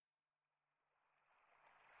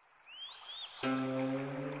Hey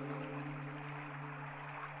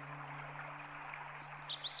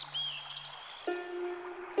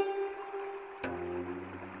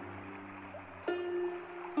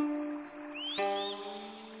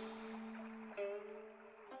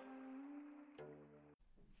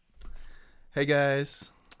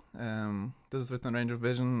guys, this is Within Range of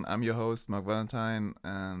Vision. I'm your host, Mark Valentine,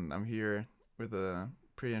 and I'm here with a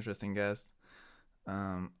pretty interesting guest.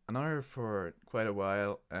 I know her for quite a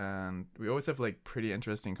while, and we always have like pretty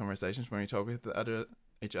interesting conversations when we talk with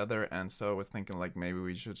each other. And so I was thinking like maybe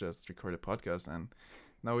we should just record a podcast. And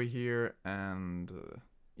now we're here. And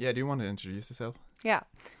yeah, do you want to introduce yourself? Yeah.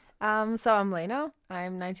 So I'm Lena.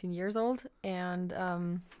 I'm 19 years old and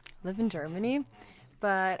live in Germany.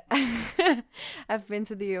 But I've been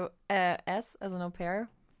to the US as an au pair.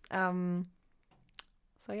 So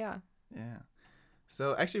yeah. Yeah.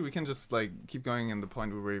 So actually, we can just like keep going in the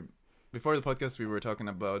point where before the podcast we were talking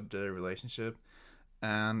about the relationship,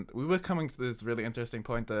 and we were coming to this really interesting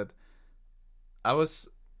point that I'm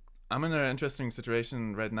in an interesting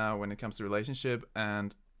situation right now when it comes to relationship,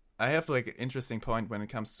 and I have like an interesting point when it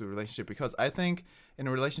comes to relationship because I think in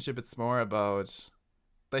a relationship it's more about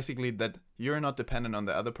basically that you're not dependent on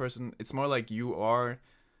the other person. It's more like you are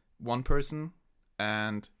one person,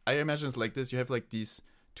 and I imagine it's like this. You have like these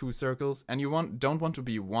two circles, and you don't want to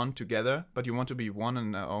be one together, but you want to be one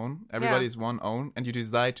on their own. Everybody's one own, and you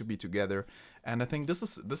decide to be together. And I think this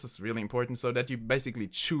is really important, so that you basically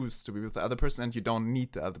choose to be with the other person, and you don't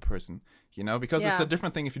need the other person, because it's a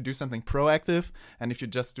different thing if you do something proactive, and if you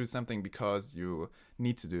just do something because you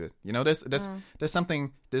need to do it. There's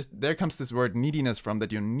something. There comes this word neediness from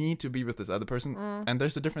that you need to be with this other person, and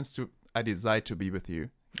there's a difference to I decide to be with you.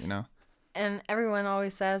 And everyone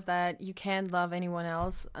always says that you can't love anyone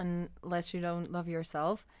else unless you don't love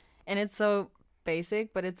yourself. And it's so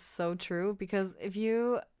basic, but it's so true. Because if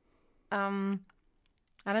you, I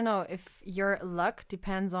don't know, if your luck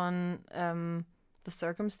depends on the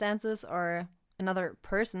circumstances or another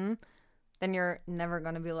person, then you're never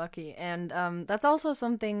going to be lucky. And that's also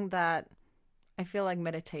something that I feel like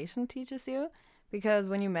meditation teaches you. Because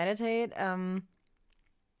when you meditate,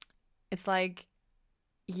 it's like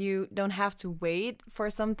you don't have to wait for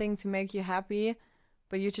something to make you happy,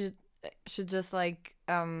 but you should just like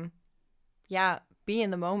be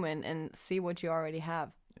in the moment and see what you already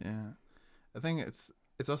have. Yeah, I think it's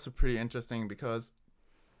also pretty interesting because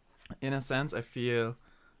in a sense I feel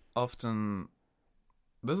often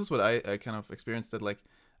this is what I kind of experienced, that like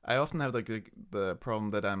I often have like the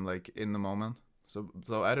problem that I'm like in the moment,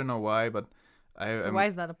 so I don't know why, but why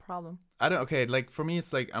is that a problem? Like for me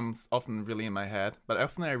it's like I'm often really in my head, but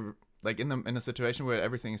often I like in a situation where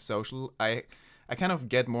everything is social, I kind of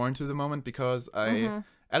get more into the moment because I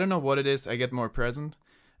don't know what it is, I get more present,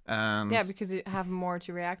 and because you have more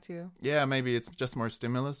to react to. Yeah, maybe it's just more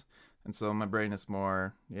stimulus, and so my brain is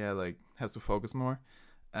more like has to focus more,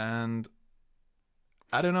 and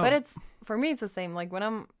I don't know. But for me it's the same. Like when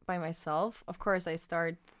I'm by myself, of course I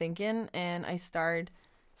start thinking and I start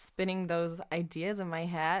spinning those ideas in my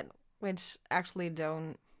head which actually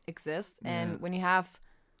don't exist. And when you have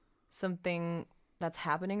something that's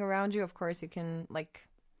happening around you, of course you can like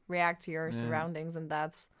react to your surroundings, and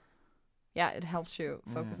that's it helps you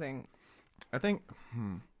focusing. I think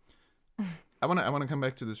I want to come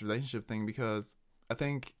back to this relationship thing because I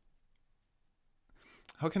think,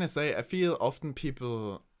 how can I say, I feel often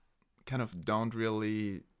people kind of don't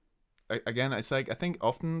really, again, it's like I think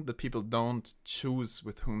often the people don't choose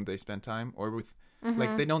with whom they spend time, or with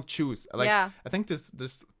like they don't choose. Like I think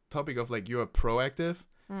this topic of like you're proactive.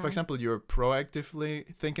 For example, you're proactively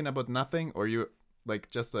thinking about nothing, or you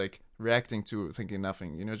like just like reacting to thinking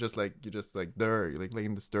nothing. You're just like there, you're like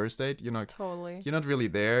in the stir state. Totally. You're not really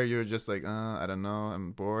there. You're just like I don't know,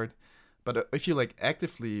 I'm bored. But if you like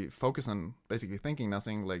actively focus on basically thinking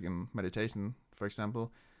nothing, like in meditation, for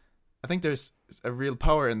example, I think there's a real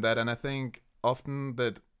power in that. And I think often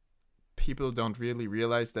that people don't really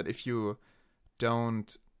realize that if you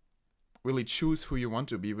don't really choose who you want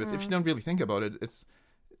to be with, if you don't really think about it, it's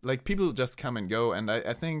like people just come and go. And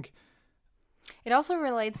I think it also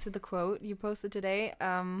relates to the quote you posted today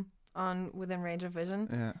on Within Range of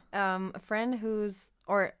Vision. A friend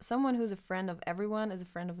someone who's a friend of everyone is a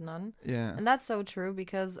friend of none. And that's so true,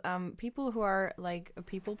 because people who are like a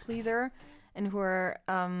people pleaser and who are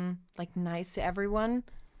like nice to everyone,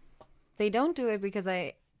 they don't do it because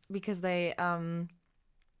they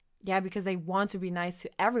want to be nice to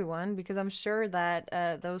everyone, because I'm sure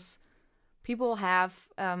that those people have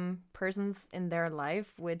persons in their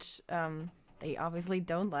life which they obviously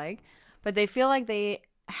don't like, but they feel like they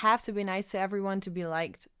have to be nice to everyone to be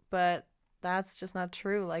liked. But that's just not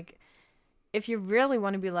true. Like, if you really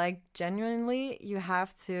want to be liked genuinely, you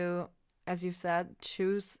have to, as you've said,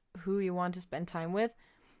 choose who you want to spend time with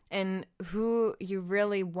and who you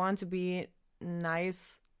really want to be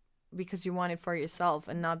nice because you want it for yourself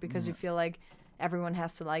and not because you feel like everyone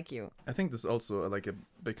has to like you. I think this is also like a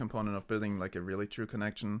big component of building like a really true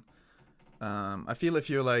connection. I feel if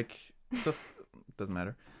you're like, so doesn't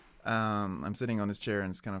matter. I'm sitting on this chair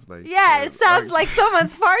and it's kind of like, yeah, it sounds like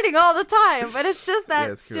someone's farting all the time, but it's just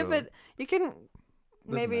that it's stupid. cool. You can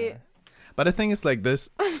maybe. Matter. But the thing is like this.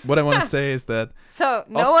 What I want to say is that so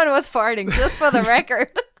no one was farting, just for the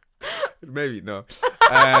record. Maybe no.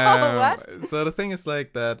 What? So the thing is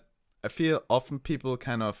like that. I feel often people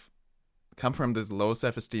kind of come from this low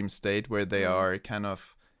self-esteem state where they are kind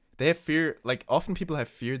of, they have fear. Like often people have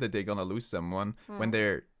fear that they're gonna lose someone when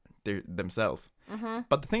they're themselves.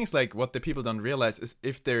 But the thing is like what the people don't realize is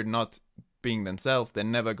if they're not being themselves, they're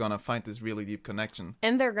never gonna find this really deep connection.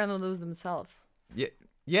 And they're gonna lose themselves.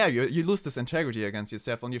 Yeah, you lose this integrity against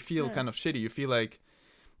yourself and you feel kind of shitty. You feel like,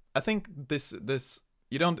 I think this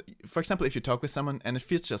you don't, for example, if you talk with someone and it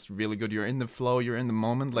feels just really good, you're in the flow, you're in the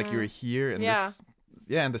moment, like you're here in this,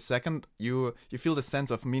 in the second, you feel the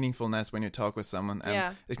sense of meaningfulness when you talk with someone,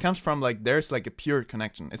 and it comes from like, there's like a pure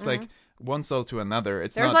connection. It's like one soul to another.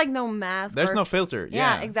 There's like no mask. There's no filter.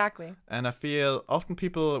 Yeah, exactly. And I feel often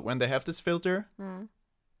people, when they have this filter,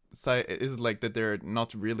 so is it like that they're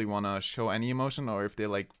not really want to show any emotion, or if they're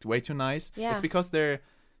like way too nice, it's because they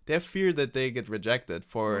have fear that they get rejected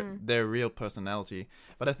for their real personality.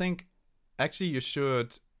 But I think actually you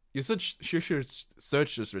should search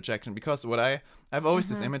this rejection, because what I've always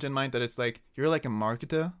this image in mind that it's like you're like a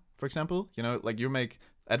marketer, for example, you know, like you make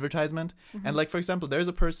advertisement, and like for example there's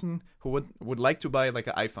a person who would like to buy like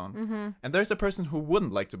an iPhone, and there's a person who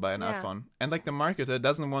wouldn't like to buy an iPhone, and like the marketer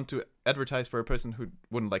doesn't want to advertise for a person who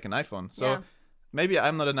wouldn't like an iPhone. So maybe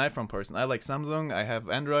I'm not an iPhone person. I like Samsung, I have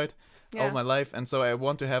Android all my life, and so I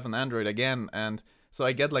want to have an Android again, and so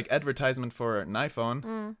I get like advertisement for an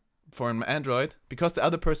iPhone for an Android because the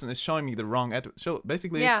other person is showing me the wrong so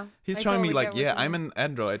basically he's showing me like I'm an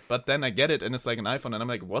Android, but then I get it and it's like an iPhone and I'm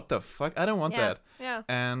like, what the fuck, I don't want that.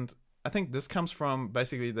 And I think this comes from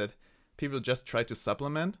basically that people just try to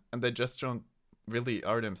supplement and they just don't really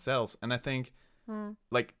are themselves. And I think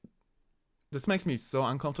like this makes me so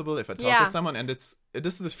uncomfortable if I talk with someone and this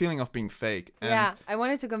is this feeling of being fake. And I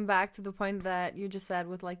wanted to come back to the point that you just said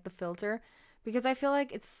with like the filter, because I feel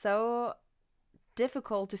like it's so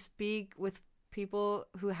difficult to speak with people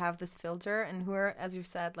who have this filter and who are, as you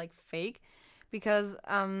said, like fake, because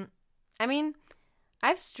I mean,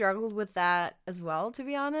 I've struggled with that as well, to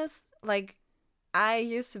be honest. Like I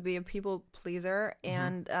used to be a people pleaser,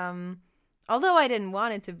 and although I didn't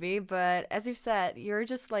want it to be, but as you've said, you're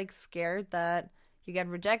just like scared that you get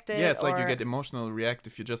rejected. Yeah, it's like you get emotional react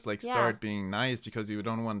if you just like start being nice because you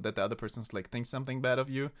don't want that the other person's like think something bad of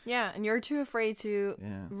you. Yeah, and you're too afraid to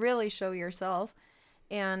really show yourself.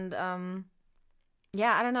 And I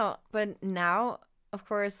don't know. But now, of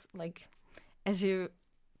course, like as you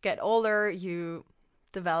get older, you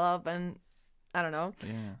develop, and I don't know.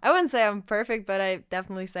 Yeah. I wouldn't say I'm perfect, but I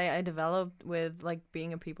definitely say I developed with like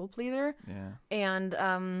being a people pleaser. Yeah. And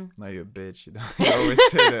now you're a bitch. You know, you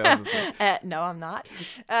always say that. No, I'm not.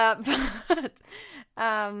 But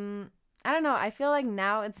I don't know. I feel like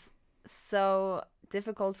now it's so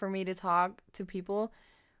difficult for me to talk to people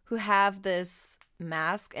who have this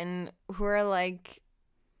mask and who are like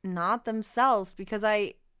not themselves, because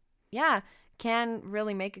I can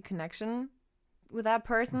really make a connection with that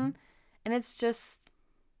person. And it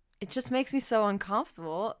just makes me so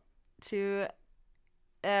uncomfortable to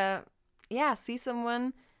see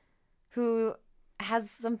someone who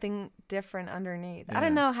has something different underneath. I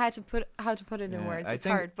don't know how to put it in words. It's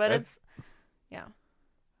hard, but it's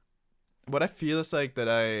what I feel is like that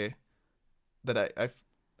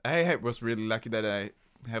I was really lucky that I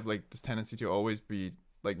have like this tendency to always be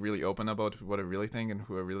like really open about what I really think and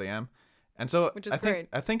who I really am. And so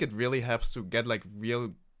I think it really helps to get like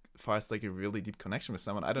real fast, like a really deep connection with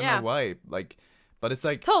someone. I don't know why, like, but it's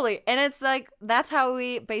like totally. And it's like, that's how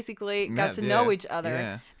we basically got to know each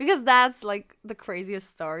other, because that's like the craziest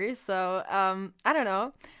story. So, I don't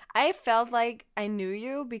know. I felt like I knew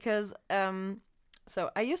you because,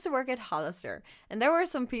 so I used to work at Hollister, and there were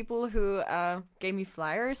some people who gave me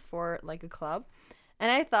flyers for like a club,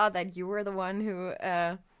 and I thought that you were the one who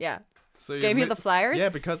gave me the flyers. Yeah,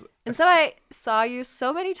 because and so I saw you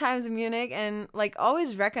so many times in Munich and like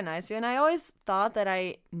always recognized you, and I always thought that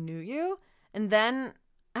I knew you. And then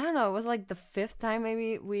I don't know, it was like the 5th time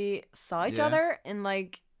maybe we saw each other, and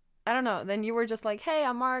like I don't know, then you were just like, "Hey,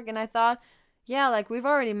 I'm Mark," and I thought yeah, like we've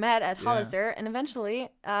already met at Yeah. Hollister, and eventually,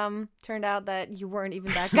 turned out that you weren't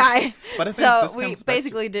even that guy. But I think So this we comes back to-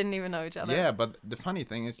 basically didn't even know each other. Yeah, but the funny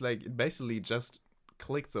thing is like it basically just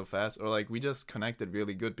clicked so fast, or like we just connected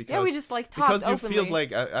really good because Yeah, we just like talked because you openly. feel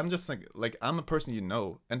like I'm just like I'm a person you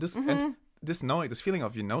know, and this Mm-hmm. and this knowing, this feeling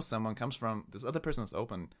of you know someone comes from this other person is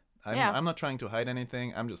open. Yeah. I'm not trying to hide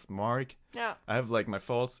anything. I'm just Mark. Yeah. I have like my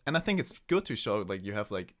faults, and I think it's good to show like you have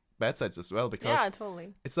like bad sides as well, because Yeah,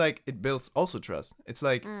 totally. it's like it builds also trust. It's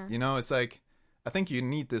like Mm. you know, it's like I think you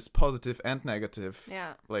need this positive and negative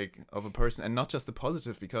Yeah, like of a person, and not just the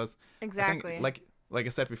positive, because exactly. I think, like I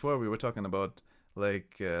said before, we were talking about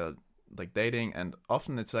like dating, and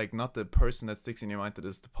often it's like not the person that sticks in your mind that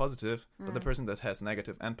is the positive, but the person that has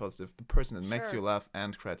negative and positive, the person that makes Sure. you laugh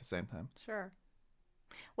and cry at the same time. Sure.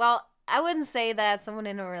 Well, I wouldn't say that someone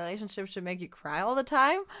in a relationship should make you cry all the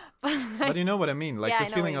time. But you know what I mean? Like Yeah, I this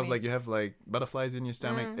know feeling what you of like you have like butterflies in your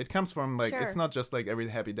stomach. It comes from like it's Sure. not just like every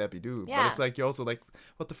happy dappy do, but Yeah. it's like you're also like,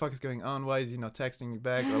 what the fuck is going on? Why is he not texting me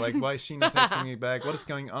back? Or like why is she not texting me back? What is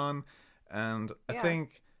going on? And I Yeah.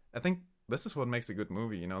 think this is what makes a good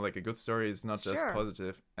movie, you know, like a good story is not just Sure.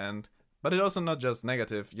 positive, but it also not just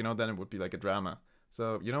negative, you know, then it would be like a drama.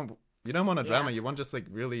 So you don't want a drama, Yeah. you want just like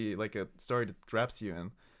really like a story that grabs you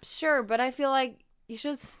in. Sure, but I feel like you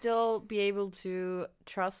should still be able to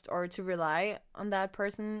trust or to rely on that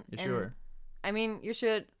person. You And, sure? I mean, you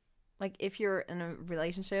should, like, if you're in a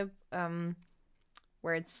relationship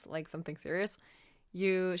where it's like something serious,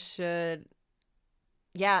 you should,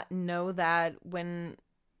 yeah, know that when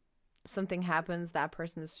something happens, that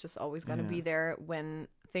person is just always going to Yeah. be there when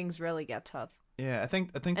things really get tough. Yeah, I think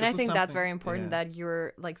And this I is think that's something- very important yeah. that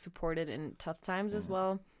you're like supported in tough times as Yeah.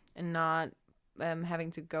 well, and not having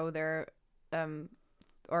to go there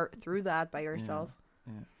or through that by yourself.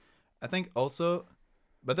 Yeah. I think also,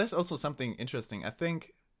 but there's also something interesting. I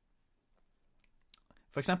think,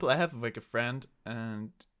 for example, I have like a friend,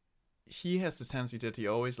 and he has this tendency that he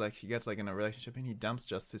always like he gets like in a relationship and he dumps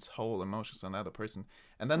just his whole emotions on the other person,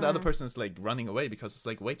 and then the other person is like running away because it's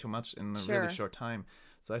like way too much in a Sure. really short time.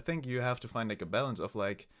 So I think you have to find like a balance of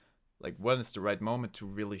like when is the right moment to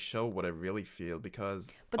really show what I really feel, because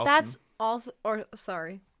But often- that's also, or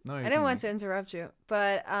sorry, no, I didn't want to interrupt you,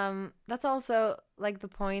 but that's also like the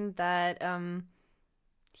point that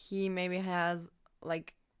he maybe has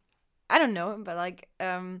like, I don't know, but like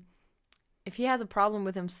if he has a problem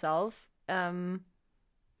with himself,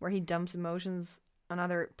 where he dumps emotions on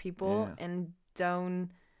other people Yeah. and don't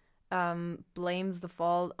blames the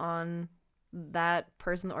fault on that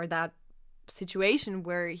person or that situation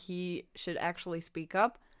where he should actually speak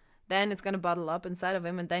up, then it's going to bottle up inside of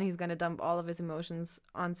him, and then he's going to dump all of his emotions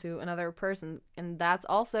onto another person. And that's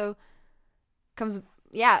also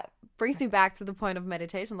brings me back to the point of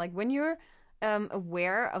meditation. Like when you're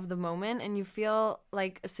aware of the moment and you feel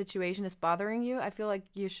like a situation is bothering you, I feel like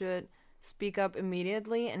you should speak up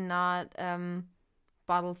immediately and not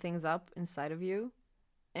bottle things up inside of you.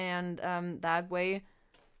 And that way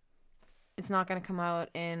it's not going to come out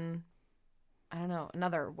in, I don't know,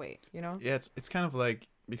 another way, you know? Yeah, it's kind of like,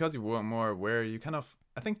 because you were more aware, you kind of,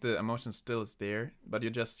 I think the emotion still is there, but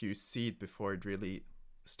you see it before it really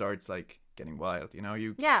starts like getting wild, you know?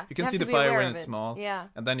 You Yeah. can have see to the be fire aware when of it's it. small, Yeah.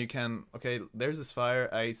 and then you can, okay, there's this fire,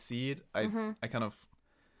 I see it, I kind of,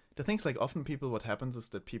 the thing's like often people, what happens is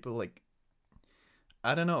that people like,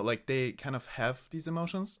 I don't know, like they kind of have these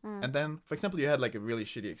emotions, and then, for example, you had like a really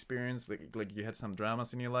shitty experience, like you had some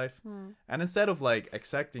dramas in your life, and instead of like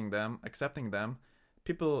accepting them,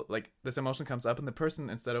 people like this emotion comes up, and the person,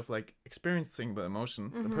 instead of like experiencing the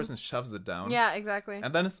emotion, the person shoves it down, Yeah, exactly.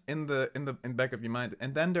 and then it's in the back of your mind,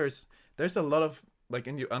 and then there's a lot of like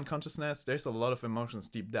in your unconsciousness, there's a lot of emotions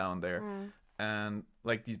deep down there. And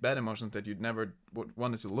like these bad emotions that you'd never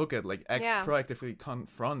wanted to look at, like proactively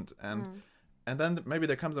confront, and then maybe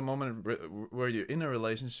there comes a moment where you're in a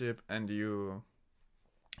relationship and you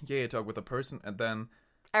talk with a person, and then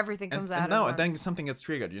Everything comes out. and then something gets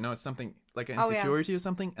triggered. You know, it's something like an Oh, yeah. insecurity or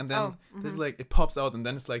something, and then Oh, there's like it pops out, and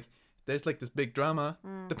then it's like there's like this big drama.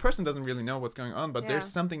 The person doesn't really know what's going on, but there's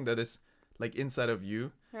Yeah. something that is like inside of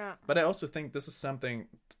you. Yeah. But I also think this is something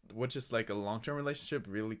which is like a long-term relationship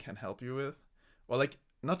really can help you with. Well, like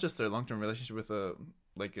not just a long-term relationship with a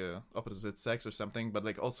opposite sex or something, but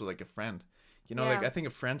like also like a friend. You know, like Yeah. I think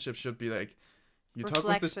a friendship should be like you talk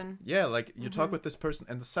with this, Reflection. like you talk with this person,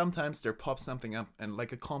 and sometimes there pops something up, and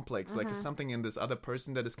like a complex, like something in this other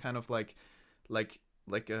person that is kind of like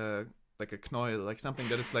like a knoll, like something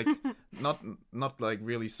that is like not like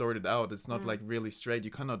really sorted out. It's not like really straight.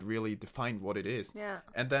 You cannot really define what it is. Yeah.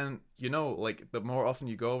 And then, you know, like the more often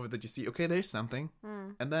you go over that, you see, okay, there's something.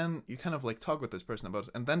 And then you kind of like talk with this person about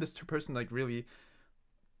it. And then this person like really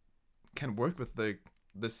can work with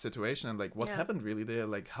this situation and like what happened really there,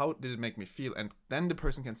 like how did it make me feel, and then the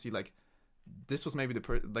person can see like this was maybe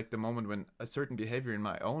the moment when a certain behavior in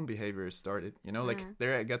my own behavior started, you know, like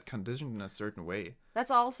there I get conditioned in a certain way.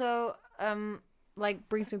 That's also like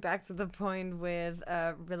brings me back to the point with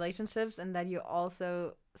relationships, and that you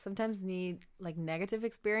also sometimes need like negative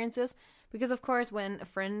experiences, because of course when a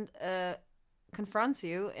friend confronts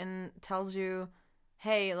you and tells you,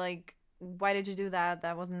 hey, like, why did you do that,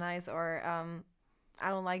 that wasn't nice, or I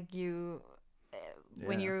don't like you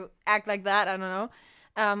when you act like that, I don't know.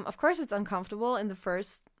 Of course it's uncomfortable in the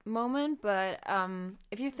first moment, but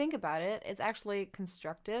if you think about it, it's actually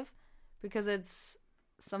constructive, because it's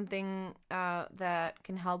something that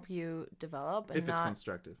can help you develop. And if it's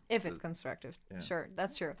constructive. If it's constructive. Sure,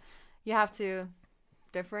 that's true. You have to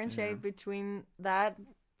differentiate between that.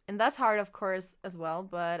 And that's hard, of course, as well.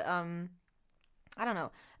 But I don't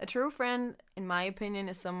know. A true friend, in my opinion,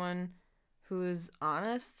 is someone who's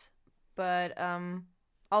honest, but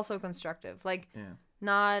also constructive. Like,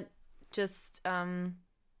 not just narcissistic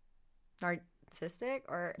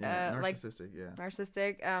or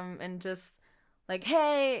narcissistic, and just like,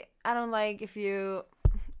 hey, I don't like if you,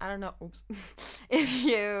 I don't know, if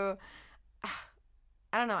you,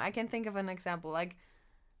 I don't know, I can think of an example, like,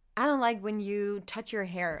 I don't like when you touch your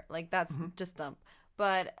hair, like, that's just dumb.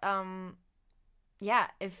 But yeah,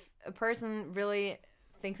 if a person really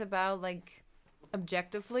thinks about, like,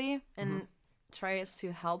 objectively and tries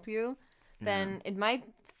to help you, then it might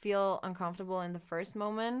feel uncomfortable in the first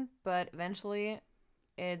moment, but eventually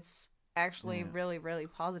it's actually really, really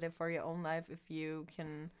positive for your own life if you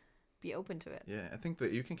can be open to it. Yeah, I think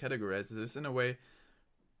that you can categorize this in a way.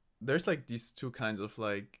 There's like these two kinds of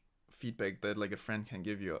like feedback that like a friend can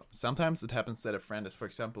give you. Sometimes it happens that a friend is, for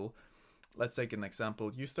example, let's take an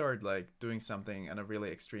example. You start like doing something in a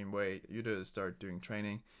really extreme way. You do start doing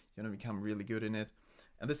training. You know, become really good in it.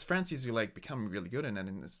 And this friend sees you like becoming really good in it,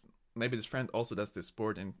 and maybe this friend also does this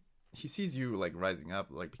sport, and he sees you like rising up,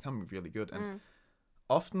 like becoming really good. And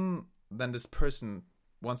often then this person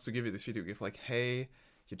wants to give you this feedback of like, hey,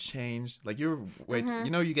 you changed, like you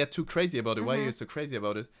get too crazy about it. Why are you so crazy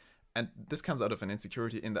about it? And this comes out of an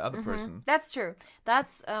insecurity in the other person. That's true.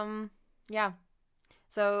 That's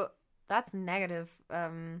so that's negative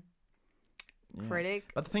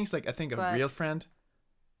critic. But the thing's like, I think a real friend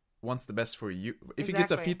wants the best for you. If he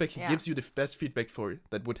gets a feedback, he gives you the best feedback for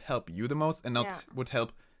that would help you the most, and not would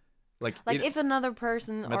help like if another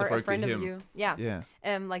person or a friend of you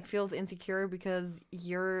like feels insecure because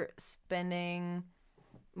you're spending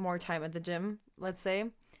more time at the gym, let's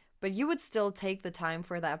say, but you would still take the time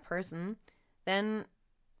for that person, then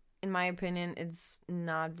in my opinion it's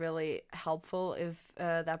not really helpful if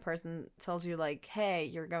that person tells you like, hey,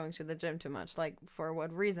 you're going to the gym too much. Like, for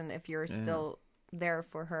what reason if you're still there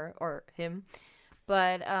for her or him?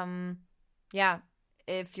 But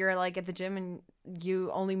if you're like at the gym and you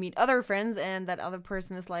only meet other friends, and that other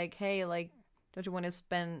person is like, hey, like, don't you want to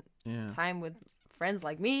spend time with friends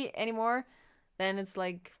like me anymore, then it's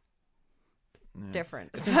like different.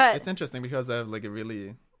 It's interesting because I have like a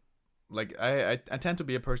really like I tend to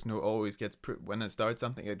be a person who always gets when I start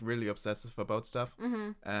something, I get really obsessive about stuff.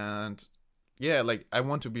 And like I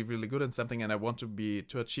want to be really good at something, and I want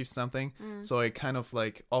to achieve something. So I kind of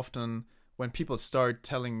like often when people start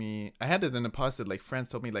telling me, I had it in the past that like friends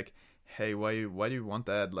told me like, hey, why do you want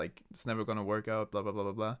that? Like, it's never gonna work out, blah blah blah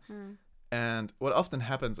blah blah. And what often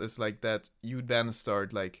happens is like that you then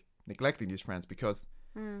start like neglecting these friends, because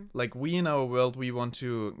like we in our world, we want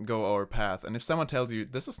to go our path, and if someone tells you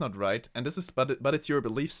this is not right, and this is but it's your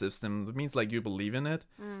belief system, it means like you believe in it,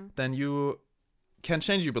 then you can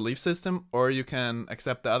change your belief system, or you can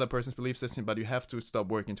accept the other person's belief system, but you have to stop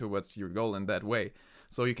working towards your goal in that way.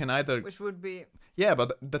 So you can either, which would be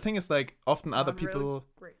but the thing is like often other people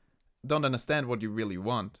don't understand what you really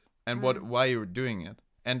want and why you're doing it.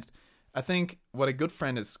 And I think what a good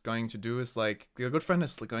friend is going to do is like, a good friend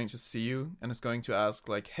is going to see you and is going to ask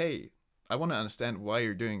like, hey, I want to understand why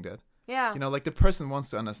you're doing that. Yeah. You know, like the person wants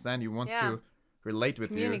to understand you, wants to relate with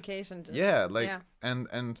communication. you.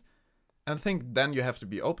 And I think then you have to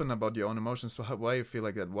be open about your own emotions, so why you feel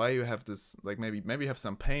like that, why you have this, like maybe you have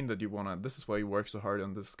some pain that you wanna, this is why you work so hard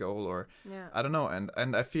on this goal, or I don't know.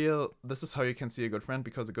 And I feel this is how you can see a good friend,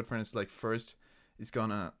 because a good friend is like, first is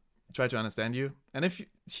gonna try to understand you. And if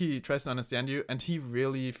he tries to understand you and he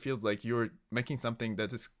really feels like you're making something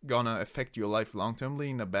that is gonna affect your life long termly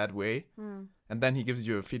in a bad way, and then he gives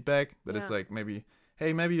you a feedback that is like, maybe,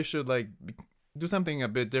 hey, maybe you should like do something a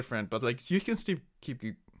bit different, but like you can still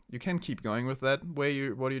keep going with that way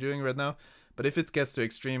what you're doing right now. But if it gets to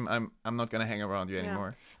extreme, I'm not gonna hang around you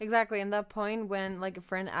anymore. Exactly. And that point when like a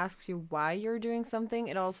friend asks you why you're doing something,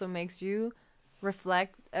 it also makes you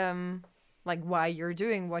reflect like why you're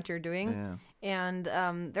doing what you're doing. Yeah.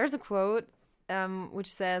 And there's a quote which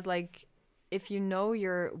says like, if you know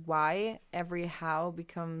your why, every how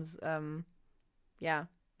becomes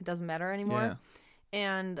it doesn't matter anymore.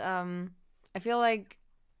 And I feel like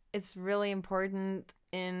it's really important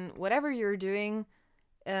in whatever you're doing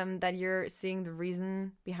that you're seeing the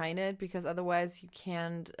reason behind it, because otherwise you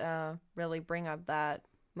can't really bring up that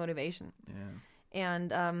motivation.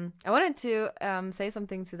 And I wanted to say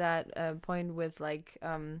something to that point with like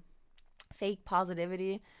fake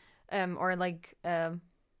positivity, or like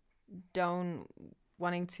don't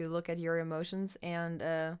wanting to look at your emotions and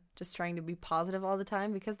just trying to be positive all the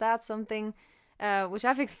time, because that's something which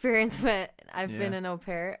I've experienced when I've been an au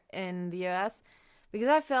pair in the US, because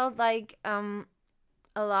I felt like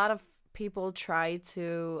a lot of people try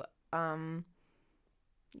to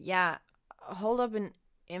hold up an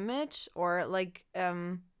image, or like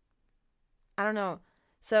I don't know.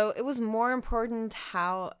 So it was more important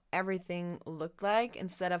how everything looked like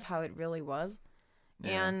instead of how it really was.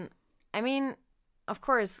 And I mean, of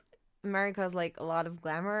course, America has like a lot of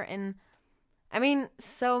glamour, and I mean,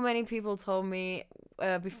 so many people told me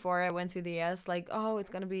before I went to the US, like, oh, it's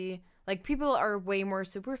gonna be like, people are way more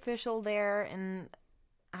superficial there, and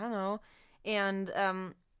I don't know. And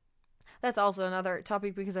that's also another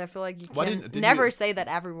topic, because I feel like you can never say that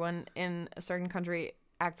everyone in a certain country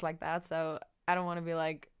acts like that. So I don't want to be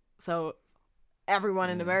like, so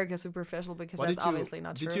everyone in America is superficial, because that's obviously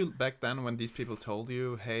not true. Did you, back then when these people told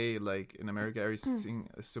you, hey, like in America everything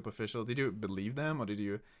is superficial, did you believe them, or did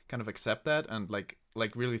you kind of accept that and like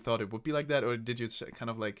really thought it would be like that, or did you kind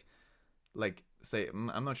of like say,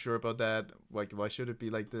 I'm not sure about that, like why should it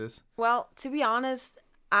be like this? Well, to be honest,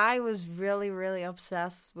 I was really, really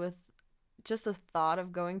obsessed with just the thought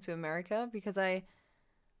of going to America, because I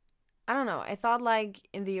don't know, I thought like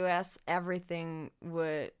in the US everything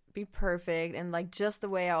would be perfect and like just the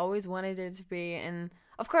way I always wanted it to be. And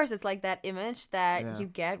of course it's like that image that you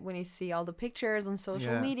get when you see all the pictures on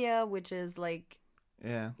social media, which is like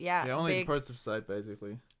only the positive side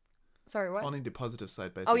basically. Sorry, what? Only the positive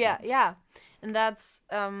side basically. Oh yeah. And that's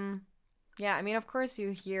I mean, of course you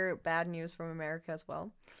hear bad news from America as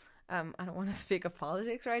well. I don't want to speak of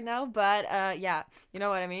politics right now, but you know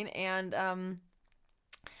what I mean. And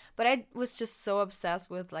but I was just so obsessed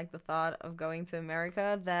with like the thought of going to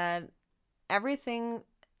America that everything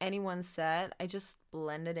anyone said, I just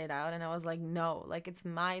blended it out, and I was like, no, like it's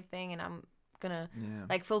my thing, and I'm gonna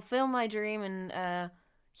like fulfill my dream, and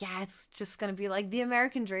it's just gonna be like the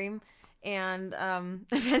American dream. And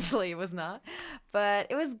eventually it was not, but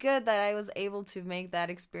it was good that I was able to make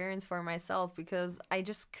that experience for myself, because I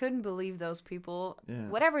just couldn't believe those people,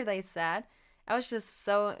 whatever they said. I was just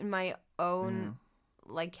so in my own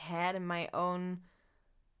like head, and my own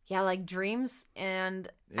like dreams. And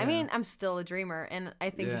I mean, I'm still a dreamer, and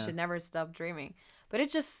I think you should never stop dreaming, but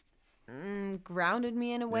it just grounded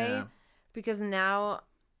me in a way, because now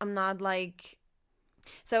I'm not like.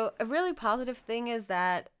 So a really positive thing is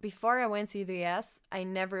that before I went to the US, I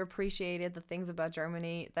never appreciated the things about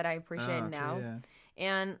Germany that I appreciate now.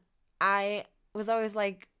 And I was always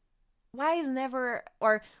like, why is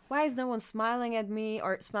no one smiling at me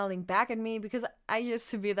or smiling back at me? Because I used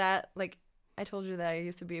to be that, like, I told you that I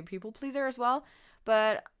used to be a people pleaser as well.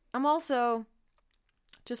 But I'm also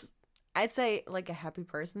just, I'd say, like, a happy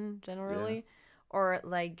person generally. Or,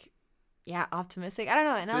 like, optimistic. I don't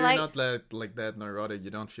know. And so you're not like that neurotic.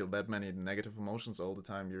 You don't feel that many negative emotions all the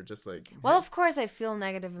time. You're just like... Well, of course I feel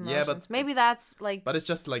negative emotions. Yeah, but maybe that's like... But it's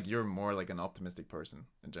just like you're more like an optimistic person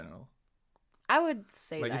in general. I would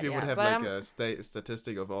say like that, if you would have like a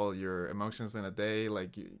statistic of all your emotions in a day,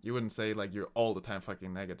 like you wouldn't say like you're all the time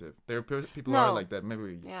fucking negative. There are people who are like that.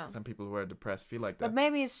 Maybe some people who are depressed feel like that. But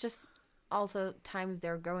maybe it's just also times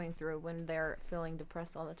they're going through when they're feeling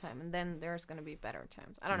depressed all the time, and then there's going to be better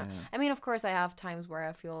times. I don't know. I mean, of course I have times where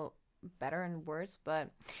I feel better and worse,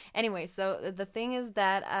 but anyway, so the thing is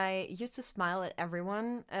that I used to smile at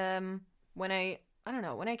everyone when I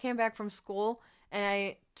came back from school and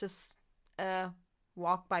I just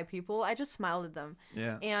walked by people, I just smiled at them.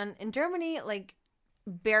 And in Germany, like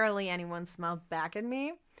barely anyone smiled back at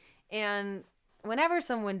me. And whenever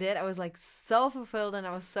someone did, I was like so fulfilled and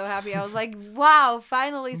I was so happy. I was like, wow,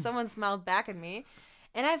 finally someone smiled back at me.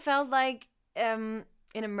 And I felt like in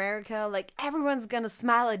America, like everyone's gonna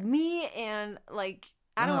smile at me, and like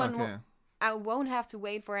Okay. I won't have to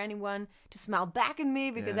wait for anyone to smile back at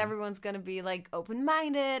me because Yeah. everyone's gonna be like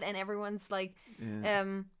open-minded, and everyone's like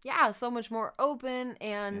Yeah. so much more open.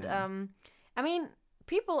 And Yeah. I mean,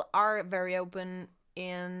 people are very open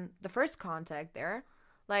in the first contact there.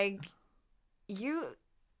 Like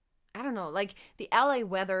I don't know, like the LA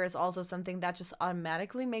weather is also something that just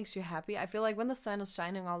automatically makes you happy. I feel like when the sun is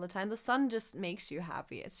shining all the time, the sun just makes you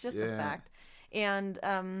happy. It's just a Yeah. fact. And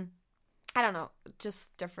I don't know,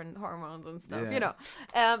 just different hormones and stuff, Yeah. you know.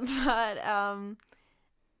 But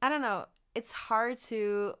I don't know. It's hard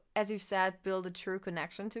to, as you've said, build a true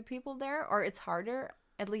connection to people there, or it's harder.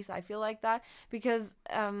 At least I feel like that because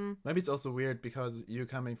Maybe it's also weird because you're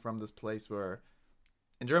coming from this place where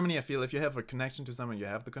in Germany, I feel if you have a connection to someone, you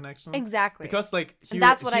have the connection. exactly. Because like here, And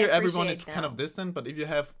that's what I everyone is appreciate kind now. of distant. But if you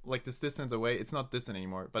have like this distance away, it's not distant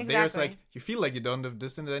anymore. But there's Exactly. like you feel like you don't have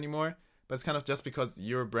distant anymore. But it's kind of just because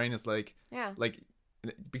your brain is like Yeah.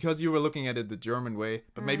 because you were looking at it the German way.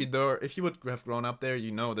 But maybe Mm. though, if you would have grown up there,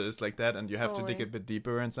 you know that it's like that, and you have to dig Totally. a bit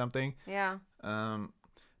deeper and something. Yeah.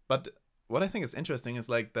 But what I think is interesting is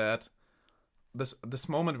like that this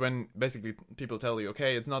moment when basically people tell you,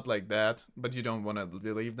 okay, it's not like that, but you don't want to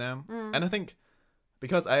believe them. And I think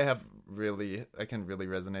because I can really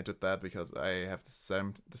resonate with that because I have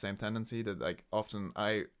the same tendency that like often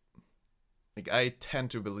I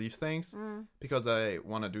tend to believe things because I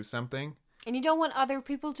want to do something. And you don't want other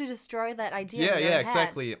people to destroy that idea. Yeah, in your yeah, head.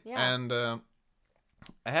 exactly. Yeah. And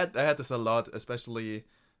I had this a lot, especially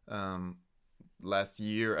last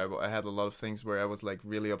year. I had a lot of things where I was like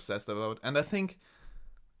really obsessed about, and I think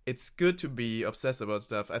it's good to be obsessed about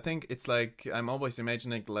stuff. I think it's like I'm always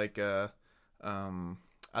imagining like I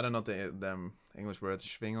don't know the English word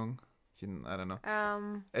Schwingung. I don't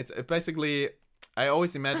know. It's basically I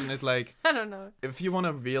always imagine it like I don't know. if you want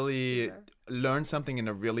to really Either. learn something in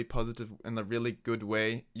a really positive, in a really good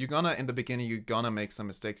way, in the beginning, you're gonna make some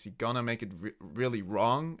mistakes. You're gonna make it really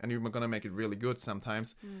wrong, and you're gonna make it really good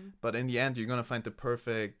sometimes. But in the end, you're gonna find the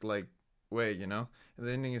perfect like way, you know. And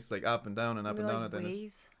the ending is like up and down and up Maybe and down. like And then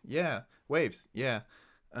waves. yeah, waves. Yeah.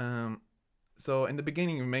 So in the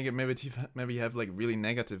beginning, you make it maybe you have like really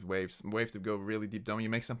negative waves that go really deep down. You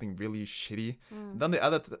make something really shitty. Then the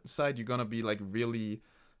other side, you're gonna be like really.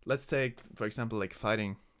 Let's take for example like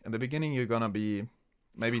fighting. In the beginning, you're gonna be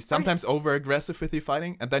maybe sometimes over aggressive with your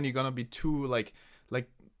fighting, and then you're gonna be too like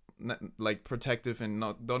protective and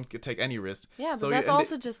don't take any risk. Yeah, but So that's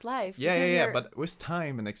also just life. Yeah, because you're- But with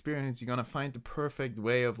time and experience, you're gonna find the perfect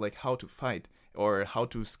way of like how to fight or how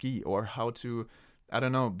to ski or how to, I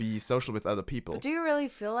don't know, be social with other people. But do you really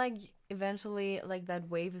feel like eventually like that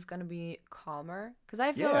wave is gonna be calmer? Because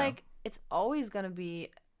I feel Yeah. like it's always gonna be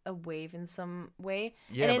a wave in some way,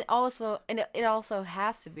 Yeah, and it also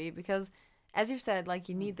has to be because, as you've said, like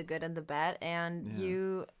you need the good and the bad, and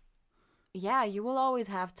you will always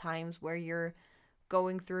have times where you're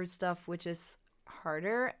going through stuff which is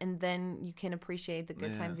harder, and then you can appreciate the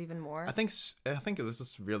good times even more. I think this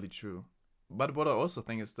is really true. But what I also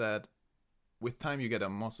think is that with time you get a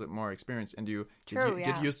more experience and you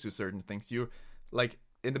get used to certain things. You like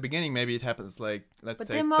in the beginning maybe it happens like let's But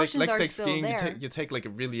the say emotions let's are take still skiing. there. You take like a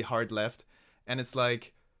really hard left, and it's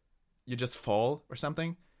like you just fall or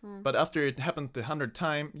something. But after it happened the 100th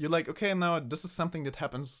time, you're like, okay, now this is something that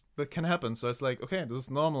can happen. So it's like, okay, this is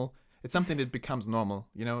normal. It's something that becomes normal,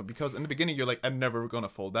 you know, because in the beginning you're like, I'm never gonna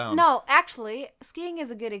fall down. No, actually, skiing is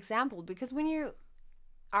a good example because when you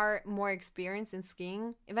are more experienced in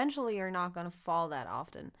skiing, eventually you're not going to fall that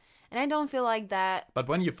often. And I don't feel like that. But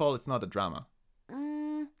when you fall, it's not a drama.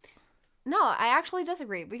 No, I actually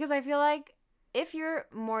disagree because I feel like if you're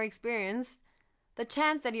more experienced, the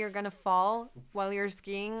chance that you're going to fall while you're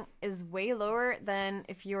skiing is way lower than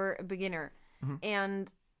if you're a beginner. And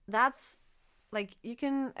that's like you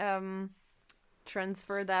can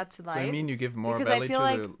transfer that to life. So you mean you give more because I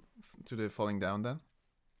value feel to the falling down then?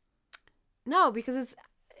 No, because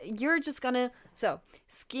you're just gonna. So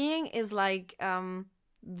skiing is like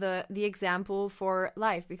the example for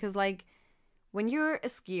life because like when you're a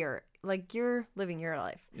skier, like you're living your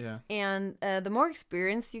life. Yeah. And the more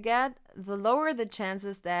experience you get, the lower the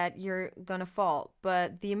chances that you're gonna fall.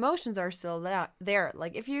 But the emotions are still there.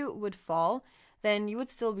 Like if you would fall, then you would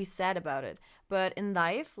still be sad about it. But in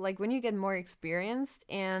life, like when you get more experienced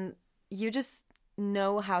and you just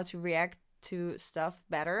know how to react to stuff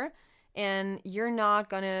better, and you're not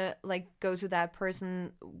gonna like go to that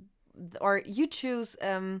person, or you choose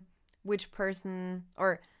which person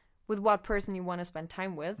or with what person you want to spend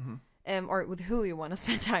time with, or with who you want to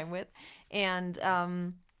spend time with, and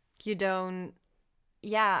you don't,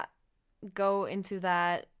 go into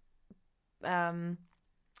that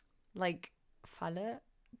like falle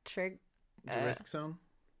trick. The risk zone.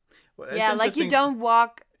 Well, Like you don't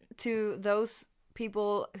walk to those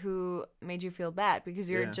people who made you feel bad because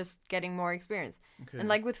you're just getting more experience. Okay. And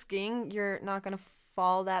like with skiing, you're not gonna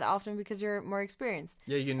fall that often because you're more experienced.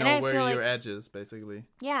 Yeah, you know where your edge is, basically.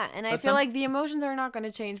 Yeah, and I feel like the emotions are not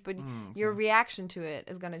gonna change, but your reaction to it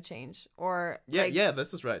is gonna change. Or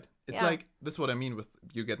this is right. It's like, this is what I mean with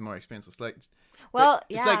you get more experience. It's like,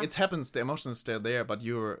 it's like it happens. The emotions are still there, but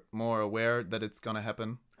you're more aware that it's gonna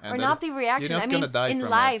happen. And or not the reaction. I mean, in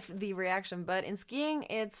life, the reaction, but in skiing,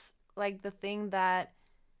 it's like the thing that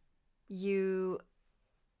you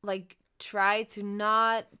like try to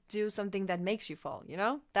not do something that makes you fall, you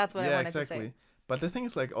know? That's what I wanted to say. But the thing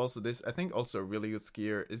is, like, also this, I think also a really good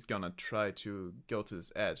skier is gonna try to go to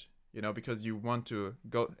this edge, you know, because you want to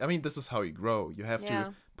go. I mean, this is how you grow. You have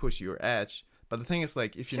to push your edge. But the thing is,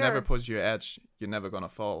 like, if you never push your edge, you're never gonna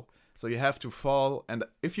fall. So you have to fall, and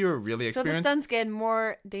if you're really experienced... So the stunts get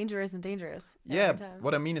more dangerous and dangerous. Yeah,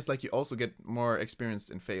 what I mean is, like, you also get more experienced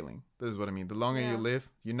in failing. This is what I mean. The longer you live,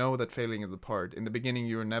 you know that failing is a part. In the beginning,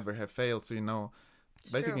 you will never have failed, so you know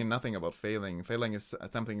basically nothing about failing. Failing is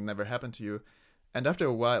something that never happened to you. And after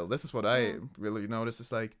a while, this is what I really noticed,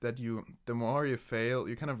 is, like, that the more you fail,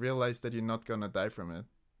 you kind of realize that you're not gonna die from it.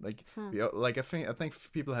 Like, I think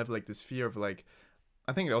people have, like, this fear of, like...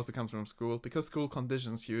 I think it also comes from school, because school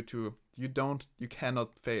conditions you to you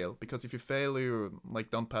cannot fail, because if you fail, you like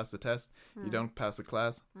don't pass the test, you don't pass the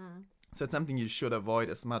class. So it's something you should avoid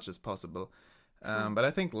as much as possible. But I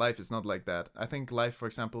think life is not like that. I think life, for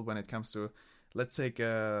example, when it comes to, let's take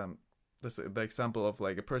the example of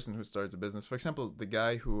like a person who starts a business. For example, the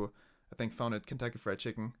guy who I think founded Kentucky Fried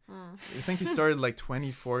Chicken. I think he started like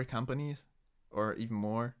 24 companies or even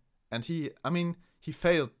more, and he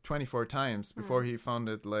failed 24 times before he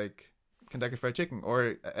founded like Kentucky Fried Chicken.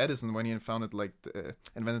 Or Edison, when he invented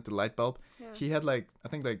the light bulb, he had like I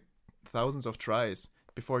think like thousands of tries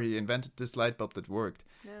before he invented this light bulb that worked.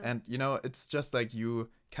 And you know, it's just like you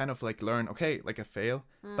kind of like learn, okay, like I fail,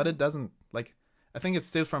 but it doesn't, like, I think it's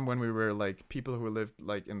still from when we were like people who lived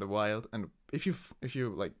like in the wild, and if you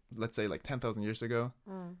like, let's say like 10,000 years ago,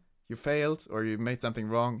 you failed or you made something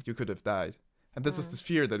wrong, you could have died. And this is this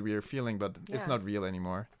fear that we are feeling, but it's not real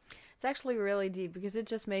anymore. It's actually really deep, because it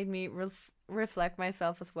just made me reflect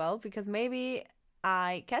myself as well, because maybe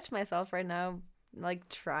I catch myself right now like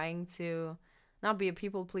trying to not be a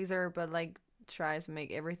people pleaser, but like try to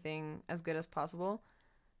make everything as good as possible.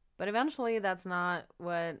 But eventually that's not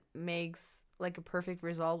what makes like a perfect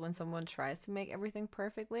result when someone tries to make everything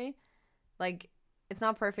perfectly. Like, it's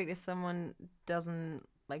not perfect if someone doesn't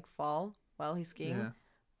like fall while he's skiing. Yeah.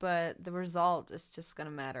 But the result is just gonna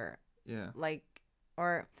matter. Yeah. Like,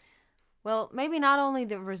 or, well, maybe not only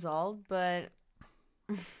the result, but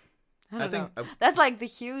I don't know. That's like the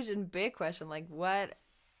huge and big question. Like, what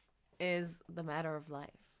is the matter of life?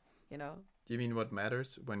 You know? Do you mean what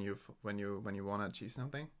matters when you want to achieve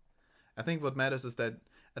something? I think what matters is that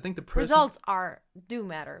I think the person... Results do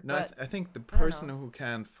matter. No, but I think the person who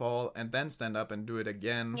can fall and then stand up and do it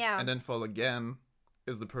again, and then fall again,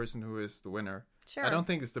 is the person who is the winner. Sure. I don't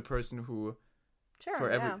think it's the person who,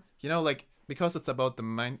 you know, like, because it's about the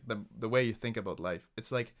mind, the way you think about life.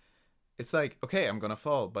 It's like, okay, I'm gonna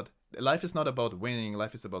fall, but life is not about winning.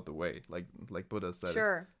 Life is about the way, like Buddha said.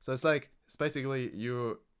 Sure. So it's basically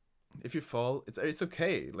if you fall, it's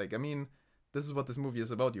okay. Like, I mean, this is what this movie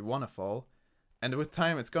is about. You wanna fall, and with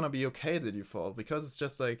time, it's gonna be okay that you fall, because it's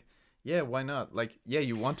just like, yeah, why not? Like, yeah,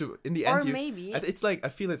 you want to. In the end, maybe it's like, I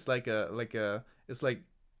feel it's like it's like.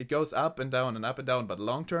 It goes up and down and up and down, but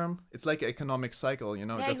long term, it's like an economic cycle, you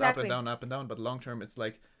know? It goes up and down, but long term, it's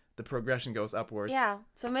like the progression goes upwards. Yeah,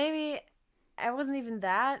 so maybe I wasn't even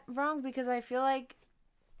that wrong, because I feel like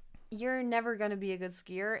you're never going to be a good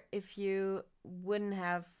skier if you wouldn't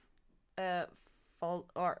have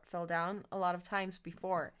fell down a lot of times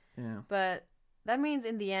before. Yeah. But that means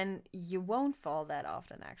in the end, you won't fall that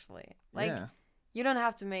often, actually. Like, you don't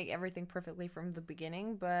have to make everything perfectly from the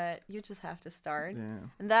beginning, but you just have to start. Yeah.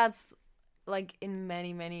 And that's, like, in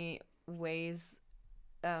many, many ways,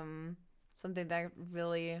 something that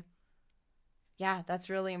really, that's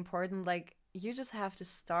really important. Like, you just have to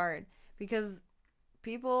start, because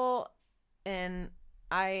people, and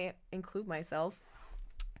I include myself,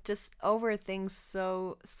 just overthink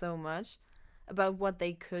so much about what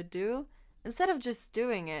they could do, instead of just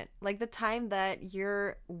doing it. Like, the time that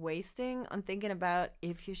you're wasting on thinking about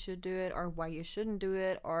if you should do it or why you shouldn't do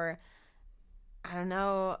it, or I don't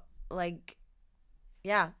know, like,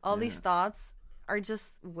 yeah, all these Yeah. thoughts are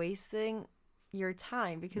just wasting your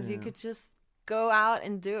time because you Yeah. could just go out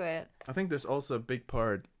and do it. I think there's also a big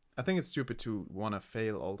part. I think it's stupid to want to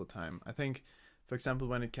fail all the time. I think, for example,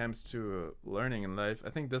 when it comes to learning in life, I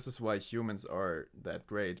think this is why humans are that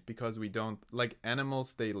great, because we don't, like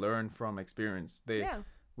animals, they learn from experience. Yeah.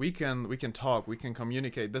 We can talk, we can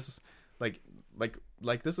communicate. This is like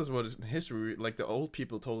this is what in history, like the old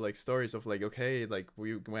people told like stories of like, okay, like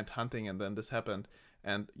we went hunting and then this happened.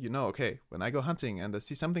 And okay, when I go hunting and I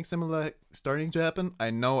see something similar starting to happen, I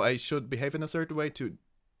know I should behave in a certain way to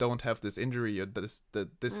don't have this injury, or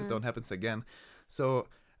that this don't happens again. So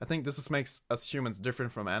I think this makes us humans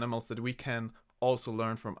different from animals, that we can also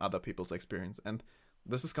learn from other people's experience, and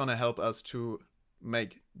this is gonna help us to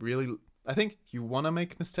make really. I think you want to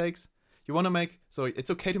make mistakes. You want to make, so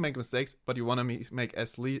it's okay to make mistakes, but you want to make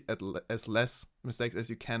as less mistakes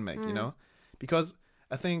as you can make. Because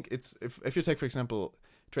I think it's if you take, for example,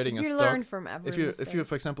 trading a You stock. learn from every If you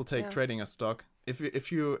for example take trading a stock,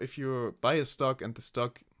 if you buy a stock and the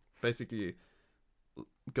stock basically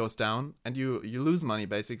goes down and you lose money,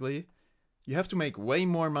 basically you have to make way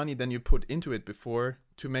more money than you put into it before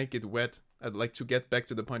to make it wet, like to get back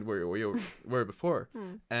to the point where you were before.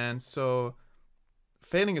 And so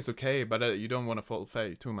failing is okay, but you don't want to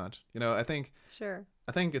fail too much. I think Sure.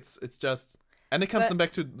 it's just, and it comes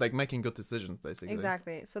back to like making good decisions, basically.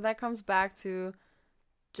 Exactly. So that comes back to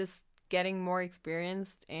just getting more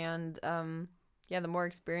experienced, and the more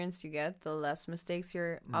experience you get, the less mistakes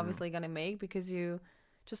you're obviously gonna make, because you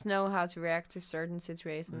just know how to react to certain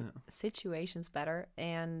situations better,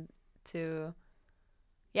 and to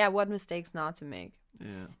what mistakes not to make.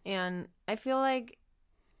 Yeah. And I feel like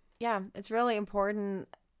it's really important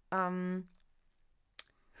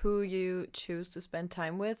who you choose to spend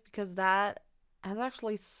time with, because that has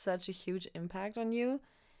actually such a huge impact on you.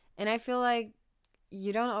 And I feel like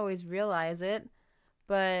you don't always realize it,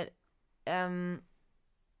 but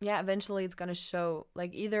eventually it's gonna show,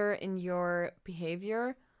 like either in your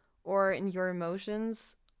behavior or in your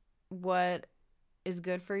emotions, what is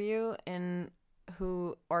good for you and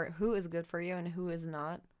who is good for you and who is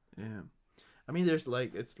not. Yeah. I mean, there's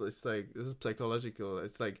like it's like, this is psychological.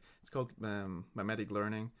 It's called mimetic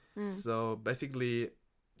learning. So basically,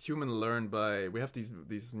 human learn by, we have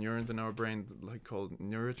these neurons in our brain, like called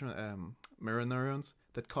mirror neurons,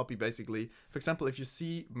 that copy basically. For example, if you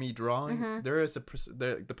see me drawing, there is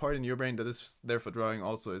the part in your brain that is there for drawing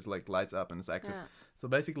also is like lights up and is active. Yeah. So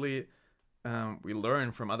basically, we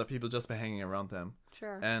learn from other people just by hanging around them.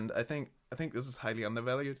 Sure. And I think this is highly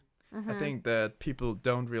undervalued. I think that people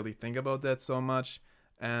don't really think about that so much,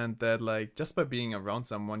 and that like just by being around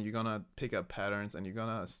someone, you're gonna pick up patterns and you're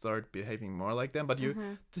gonna start behaving more like them. But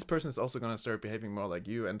this person is also gonna start behaving more like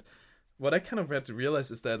you. And what I kind of had to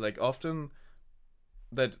realize is that like often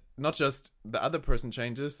that not just the other person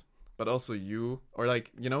changes, but also you, or like,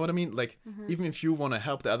 you know what I mean? Like even if you want to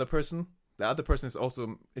help the other person is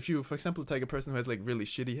also, if you, for example, take a person who has like really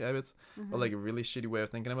shitty habits or like a really shitty way of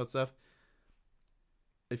thinking about stuff.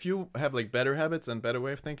 If you have like better habits and better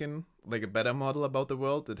way of thinking, like a better model about the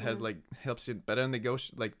world that has like helps you better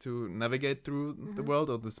negotiate, like to navigate through the world,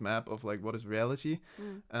 or this map of like what is reality,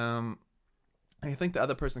 I think the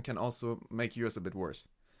other person can also make yours a bit worse.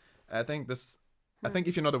 I think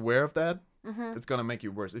if you're not aware of that, it's gonna make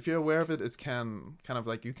you worse. If you're aware of it, it's kind of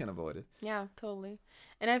like you can avoid it. Yeah, totally.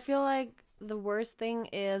 And I feel like the worst thing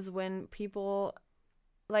is when people,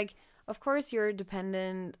 like, of course you're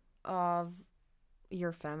dependent of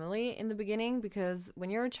your family in the beginning, because when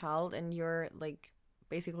you're a child and you're like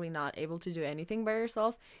basically not able to do anything by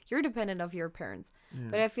yourself, you're dependent of your parents.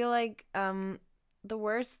 But I feel like the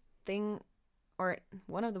worst thing, or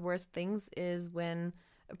one of the worst things, is when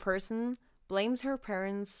a person blames her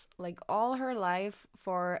parents like all her life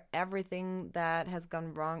for everything that has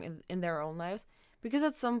gone wrong in their own lives, because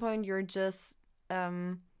at some point you're just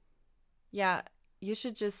you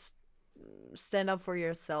should just stand up for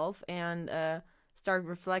yourself and start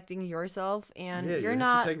reflecting yourself, and you you're have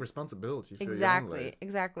not to take responsibility for your own life.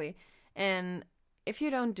 Exactly. And if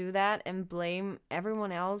you don't do that and blame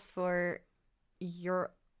everyone else for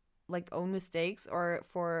your like own mistakes or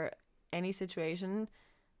for any situation,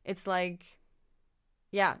 it's like,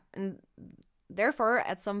 and therefore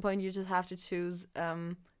at some point you just have to choose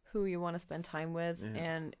who you want to spend time with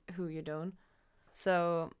and who you don't.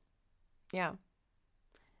 So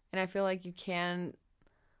and I feel like you can,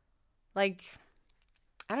 like,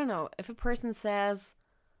 I don't know, if a person says,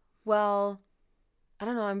 well, I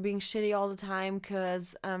don't know, I'm being shitty all the time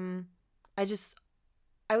because I used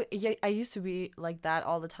to be like that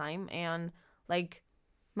all the time, and like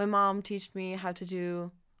my mom taught me how to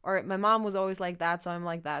do or my mom was always like that, so I'm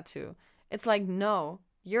like that too. It's like, no,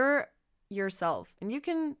 you're yourself and you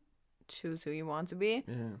can choose who you want to be.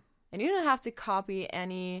 Yeah. And you don't have to copy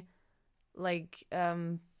any like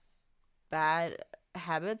bad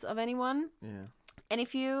habits of anyone. Yeah. And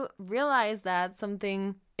if you realize that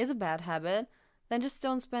something is a bad habit, then just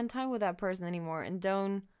don't spend time with that person anymore and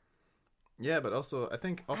don't. Yeah, but also I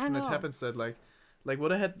think I often don't it know. happens that like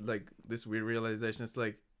what I had like this weird realization. It's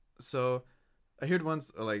like, so I heard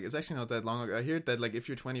once, like it's actually not that long ago. I heard that like if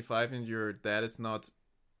you're 25 and your dad is not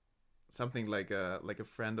something like a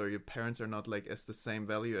friend, or your parents are not like as the same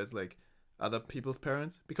value as like other people's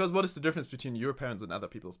parents, because what is the difference between your parents and other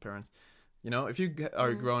people's parents? You know, if you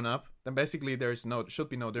are grown up, then basically should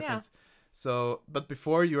be no difference. So, but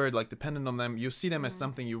before you are like dependent on them, you see them as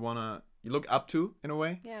something you look up to in a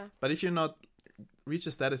way. Yeah. But if you're not reach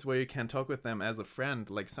a status where you can talk with them as a friend,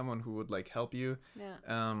 like someone who would like help you,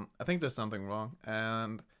 I think there's something wrong.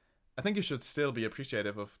 And I think you should still be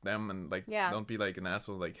appreciative of them, and like don't be like an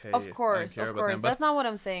asshole like, hey, Of course, I care of about course. them. That's not what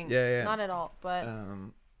I'm saying. Yeah. Not at all. But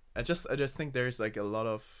I just think there's like a lot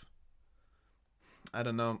of, I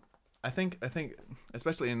don't know. I think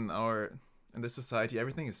especially in this society,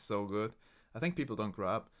 everything is so good. I think people don't grow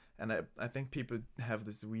up, and I think people have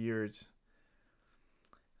this weird,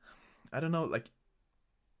 I don't know, like,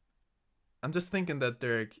 I'm just thinking that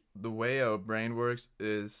the way our brain works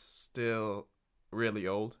is still really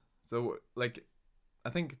old. So like, I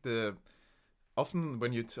think often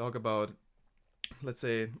when you talk about, let's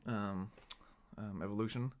say,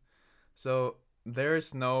 evolution, so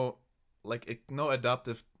there's no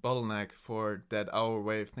adaptive bottleneck for that our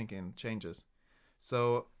way of thinking changes.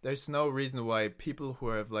 So there's no reason why people who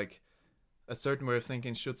have like a certain way of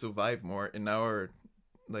thinking should survive more in our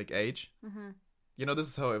like age. You know, this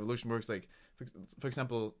is how evolution works. Like, for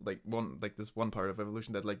example, this one part of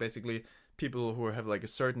evolution that like basically people who have like a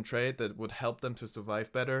certain trait that would help them to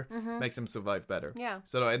survive better makes them survive better. Yeah.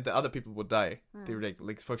 So and the other people would die. They were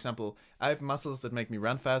like, for example, I have muscles that make me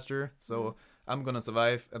run faster, so I'm gonna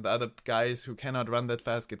survive, and the other guys who cannot run that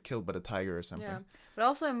fast get killed by the tiger or something. Yeah. But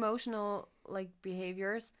also emotional like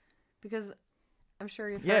behaviors, because I'm sure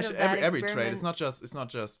you've heard of that every experiment. trait. It's not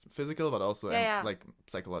just physical, but also like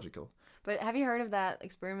psychological. But have you heard of that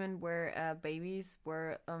experiment where babies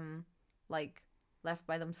were like left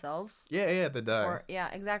by themselves? Yeah, they die.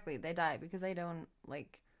 Exactly. They die because they don't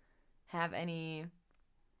like have any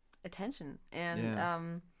attention.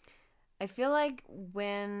 And I feel like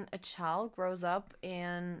when a child grows up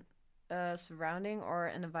in a surrounding or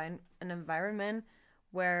an environment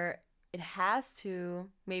where it has to,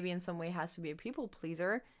 maybe in some way has to be a people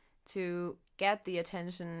pleaser to get the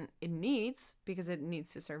attention it needs because it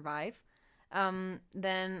needs to survive,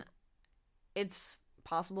 then it's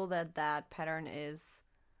possible that pattern is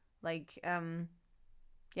like,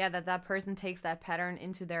 that person takes that pattern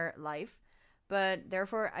into their life. But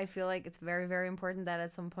therefore, I feel like it's very, very important that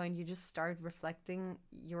at some point you just start reflecting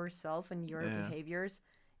yourself and your behaviors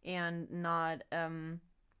and not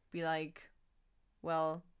be like,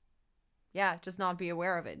 well, just not be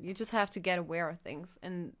aware of it. You just have to get aware of things,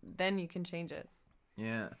 and then you can change it.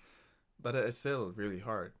 Yeah, but it's still really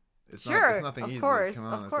hard. It's nothing easy. Of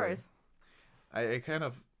course. Like, I kind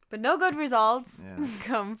of. But no good results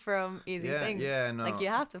come from easy things. Yeah, no. Like, you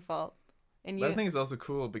have to fall. But I think it's also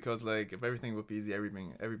cool because like if everything would be easy,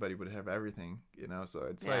 everybody would have everything, you know. So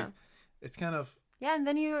it's like it's kind of. Yeah, and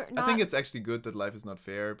then you're not. I think it's actually good that life is not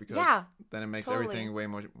fair because then it makes everything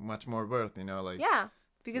much more worth, you know, like. Yeah.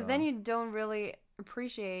 Because then you don't really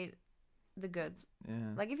appreciate the goods.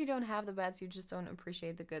 Yeah. Like, if you don't have the bads, you just don't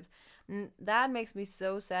appreciate the goods. And that makes me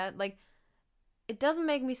so sad. Like, it doesn't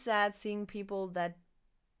make me sad seeing people that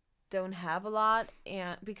don't have a lot,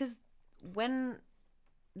 and because when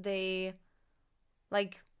they,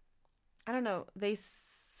 like, I don't know, they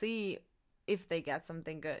see if they get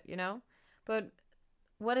something good, you know? But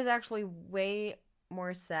what is actually way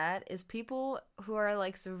more sad is people who are,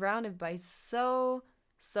 like, surrounded by so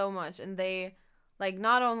much, and they like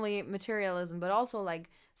not only materialism but also like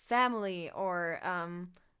family or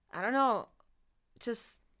I don't know,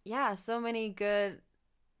 just so many good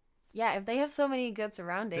if they have so many good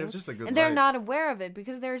surroundings just a good and they're life. not aware of it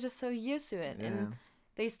because they're just so used to it, and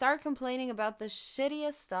they start complaining about the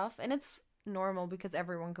shittiest stuff, and it's normal because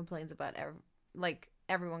everyone complains about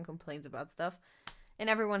everyone complains about stuff and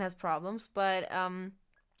everyone has problems, but I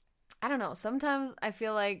don't know, sometimes I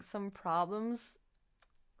feel like some problems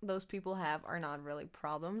those people have are not really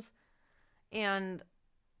problems. And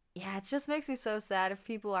it just makes me so sad if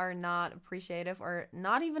people are not appreciative or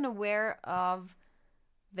not even aware of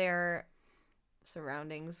their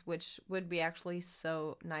surroundings, which would be actually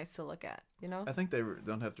so nice to look at, you know? I think they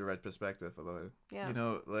don't have the right perspective about it. Yeah. You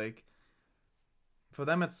know, like, for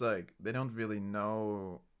them it's like they don't really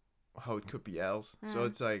know how it could be else. So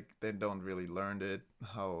it's like they don't really learn it,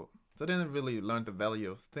 so they didn't really learn the value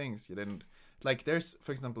of things. You didn't, like, there's,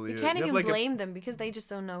 for example, You you can't you even have like blame them because they just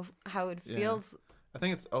don't know how it Yeah. feels I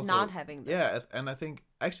think it's also not having this. Yeah, and I think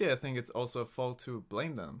it's also a fault to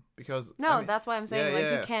blame them because No, I mean, that's why I'm saying, yeah, like,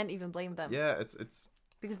 yeah. you can't even blame them. yeah, it's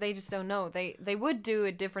Because they just don't know. They would do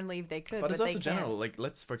it differently if they could, but it's they also can't. general. Like,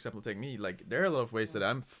 let's for example take me. Like, there are a lot of ways that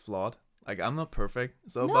I'm flawed. Like, I'm not perfect.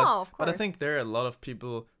 So, No, but of but I course. think there are a lot of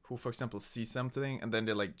people who, for example, see something and then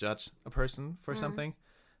they like judge a person for something.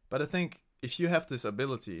 But I think if you have this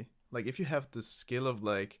ability, like if you have this skill of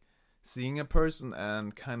like seeing a person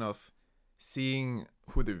and kind of seeing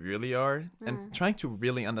who they really are and trying to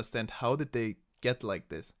really understand how did they get like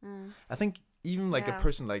this. I think even like Yeah. a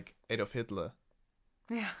person like Adolf Hitler,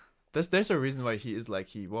 Yeah. there's a reason why he is like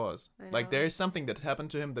he was. I Like, know. there is something that happened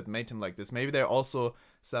to him that made him like this. Maybe there are also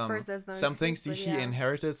some course, there's no some things excuse, he but yeah.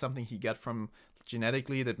 inherited, something he got from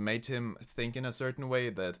genetically that made him think in a certain way,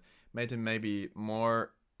 that made him maybe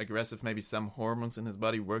more aggressive. Maybe some hormones in his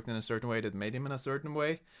body worked in a certain way that made him in a certain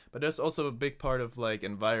way. But there's also a big part of like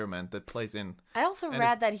environment that plays in. I also And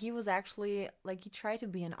read that he was actually, like, he tried to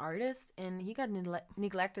be an artist and he got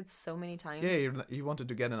neglected so many times. Yeah, he wanted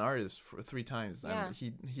to get an artist for 3 times, Yeah. and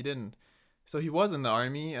he didn't. So he was in the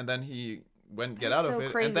army, and then he went get It's out so of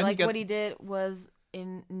it, crazy. and then Like, he got what he did was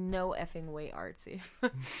in no effing way artsy.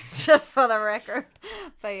 Just for the record.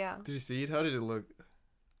 But yeah. Did you see it? How did it look?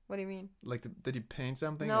 What do you mean? Like, did he paint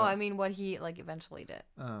something? No, or- I mean what he, like, eventually did.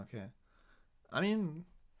 Oh, okay. I mean,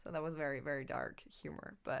 So that was very, very dark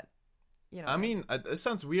humor. But, you know. I mean, it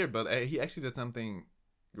sounds weird, but he actually did something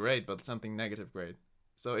great, but something negative great.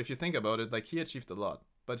 So if you think about it, like, he achieved a lot,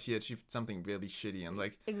 but he achieved something really shitty, and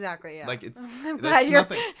like, Exactly, yeah. like it's I'm glad there's you're...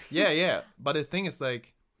 nothing. Yeah. But the thing is,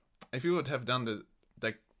 like, if you would have done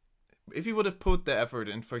like, if you would have put the effort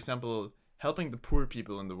in, for example, helping the poor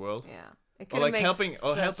people in the world, Yeah. It or could like make helping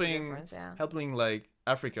such a helping difference, yeah. helping like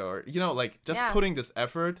Africa, or like just Yeah. putting this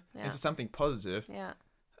effort Yeah. into something positive. Yeah.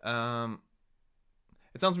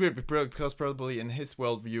 It sounds weird because probably in his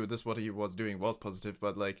worldview, this what he was doing was positive,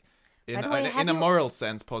 but like By the way, in have a you- moral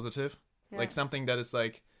sense, positive, Yeah. like something that is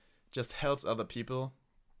like just helps other people.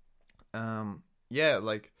 Yeah,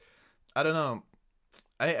 like, I don't know.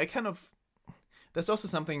 I kind of, there's also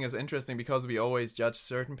something is interesting because we always judge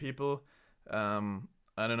certain people.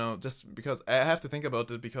 I don't know, just because I have to think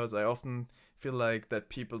about it, because I often feel like that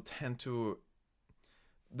people tend to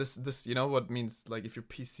this you know what means, like, if you're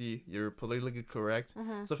PC, you're politically correct.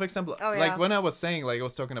 So for example, Oh, like yeah. when I was saying, like, I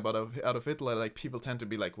was talking about Adolf Hitler, like, people tend to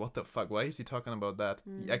be like, what the fuck, why is he talking about that?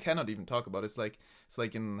 I cannot even talk about it. It's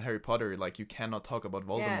like in Harry Potter, like, you cannot talk about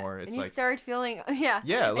Voldemort. Yeah. It's and you like, start feeling and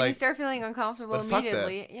you like, start feeling uncomfortable but fuck that.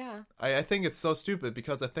 immediately. Yeah. I think it's so stupid,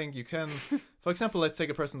 because I think you can, for example, let's take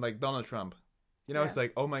a person like Donald Trump. You know, Yeah. it's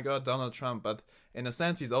like, oh my god, Donald Trump, but in a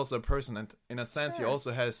sense he's also a person, and in a sense Sure.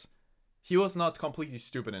 he was not completely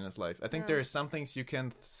stupid in his life. I think Yeah. there are some things you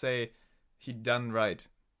can say he done right,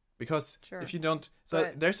 because Sure. if you don't, so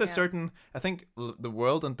But, there's a yeah. certain, I think the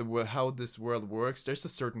world and how this world works, there's a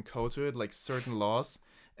certain code to it, like certain laws,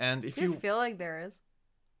 and if Do you you, feel like there is?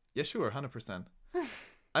 yeah, sure, 100%.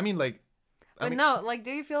 I mean, like, But no, like,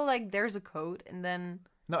 do you feel like there's a code and then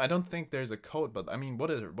no, I don't think there's a code, but I mean, what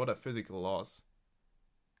are physical laws?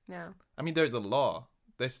 yeah. I mean, there's a law.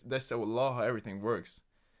 There's a law how everything works.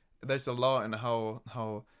 There's a law in how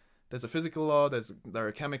there's a physical law. There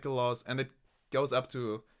are chemical laws, and it goes up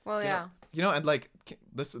to Well, yeah. and like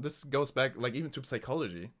this goes back like even to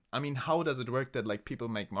psychology. I mean, how does it work that like people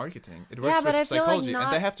make marketing? It works but with I feel like psychology, and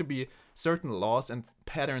not- there have to be certain laws and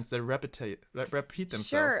patterns that repeat themselves.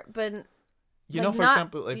 Sure, but You like, know, for not-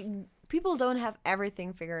 example, if people don't have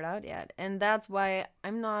everything figured out yet, and that's why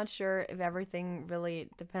I'm not sure if everything really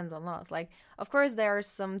depends on laws. Like, of course, there's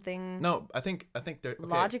something no, I think there okay.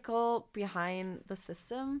 logical behind the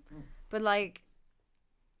system, but like,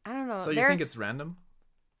 I don't know. So you there, think it's random?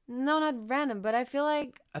 no, not random, but I feel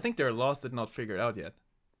like, I think there are laws that are not figured out yet,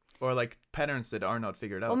 or like patterns that are not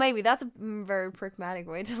figured out. well, maybe that's a very pragmatic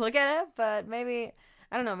way to look at it, but maybe,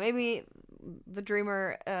 I don't know, maybe the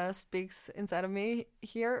dreamer speaks inside of me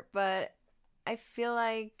here, but I feel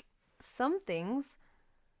like some things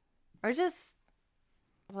are just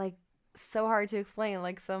like so hard to explain.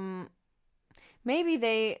 Like maybe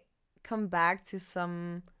they come back to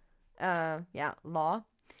some law,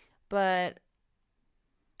 but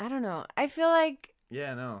I don't know. I feel like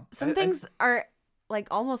Yeah, no. some I- things are like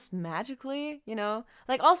almost magically, you know,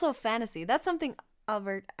 like also fantasy. That's something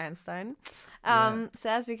Albert Einstein Yeah.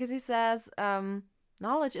 says, because he says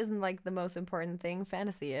knowledge isn't like the most important thing,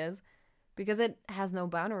 fantasy is, because it has no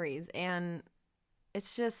boundaries and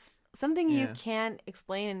it's just something you Yeah. can't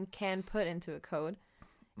explain and can put into a code.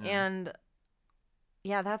 Yeah. And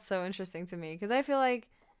yeah, that's so interesting to me because I feel like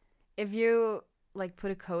if you like put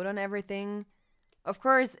a code on everything, of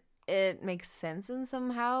course it makes sense in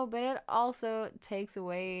somehow, but it also takes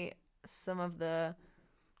away some of the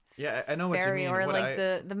Yeah, I know what you fairy mean. or What like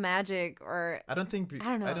the magic or I don't think I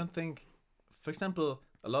don't know. I don't think, for example,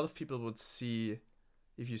 a lot of people would see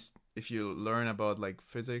if you learn about like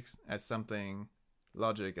physics as something,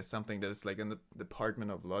 logic as something that is like in the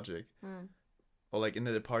department of logic, or like in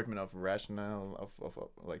the department of rationale of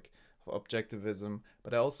like of objectivism.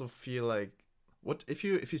 But I also feel like what if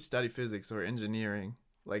you study physics or engineering,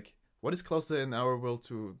 like what is closer in our world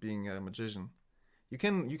to being a magician? You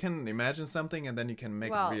can imagine something and then you can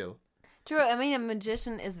make Well, it real. true. I mean, a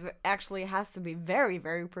magician actually has to be very,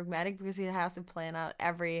 very pragmatic because he has to plan out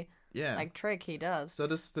every Yeah. like trick he does. So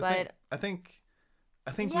this is the But- thing.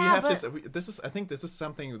 I think we Yeah, have but- this. This is. I think this is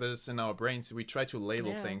something that is in our brains. We try to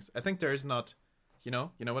label Yeah. things. I think there is not. You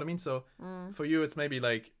know what I mean. So Mm. for you, it's maybe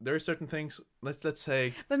like there are certain things. Let's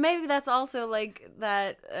say. But maybe that's also like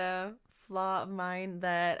that flaw of mine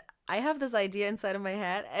that I have this idea inside of my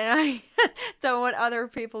head and I don't want other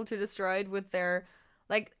people to destroy it with their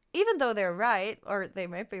like even though they're right or they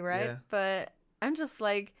might be right, Yeah. but I'm just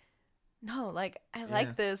like no, like I Yeah.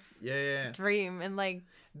 like this Yeah. dream and like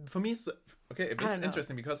For me, it's, okay. I This don't is know.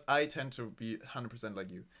 interesting because I tend to be 100% like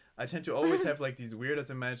you. I tend to always have like these weirdest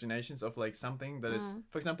imaginations of like something that is, Mm.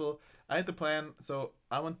 for example, I had the plan. So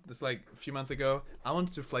I went this like a few months ago. I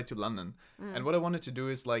wanted to fly to London, Mm. and what I wanted to do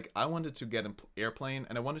is like I wanted to get an airplane,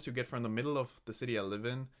 and I wanted to get from the middle of the city I live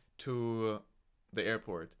in to the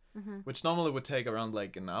airport, Mhm. which normally would take around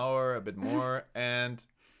like an hour, a bit more, and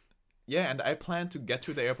yeah, and I planned to get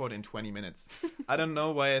to the airport in 20 minutes. I don't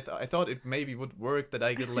know why I thought it maybe would work that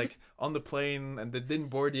I get like on the plane and it didn't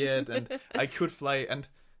board yet and I could fly and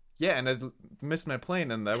yeah, and I missed my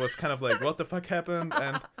plane and I was kind of like, what the fuck happened?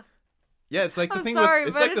 And yeah, it's like the I'm thing sorry, with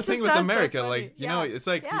it's but like it the thing just with sounds so America, funny. like you know, Yeah. it's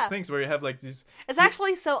like these Yeah. things where you have like these. it's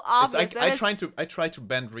actually so It's obvious. like that I try to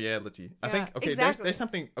bend reality. I Yeah, think okay, exactly. there's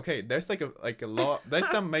something okay. There's like a law.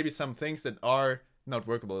 There's maybe some things that are not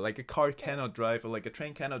workable. Like a car cannot drive, or like a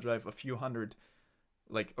train cannot drive a few hundred.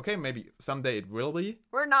 Like okay, maybe someday it will be.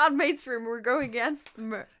 we're not mainstream. We're going against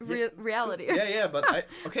the reality. Yeah, but I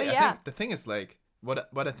But I yeah. think the thing is like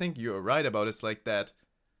what I think you're right about is like that.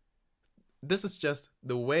 This is just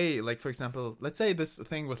the way, like for example, let's say this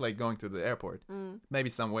thing with like going to the airport. Maybe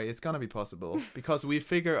some way it's gonna be possible because we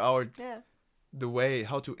figure out Yeah. the way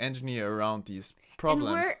how to engineer around these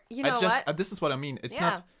problems. we're- you know I just, what? this is what I mean. It's Yeah.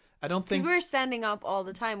 not. I don't Because think. we're standing up all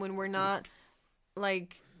the time when we're not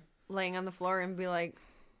like laying on the floor and be like,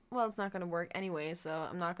 well, it's not going to work anyway, so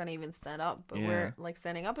I'm not going to even stand up. But Yeah. we're like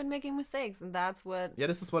standing up and making mistakes, and that's what Yeah,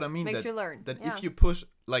 this is what I mean. makes that you learn. that Yeah. if you push,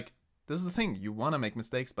 like, this is the thing. You want to make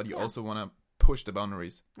mistakes, but you Yeah. also want to push the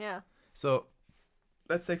boundaries. Yeah. So,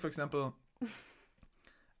 let's take for example.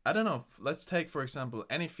 I don't know. Let's take for example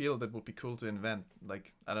any field that would be cool to invent.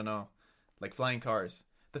 Like I don't know, like flying cars.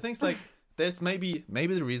 The thing's like. There's maybe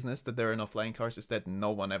the reason is that there are no flying cars is that no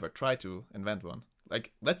one ever tried to invent one.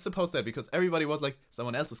 Like let's suppose that because everybody was like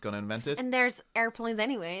someone else is gonna invent it. And there's airplanes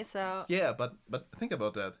anyway, so Yeah, but think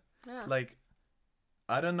about that. yeah. Like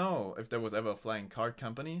I don't know if there was ever a flying car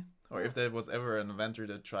company or if there was ever an inventor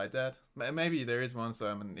that tried that. Maybe there is one, so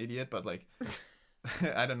I'm an idiot. But like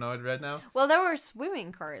I don't know it right now. Well, there were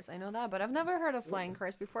swimming cars, I know that, but I've never heard of flying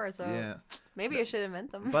cars before, so Yeah. maybe I should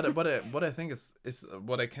invent them. But what I think is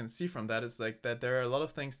what I can see from that is like that there are a lot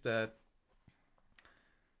of things that.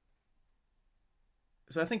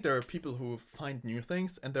 So I think there are people who find new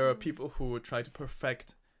things, and there are people who try to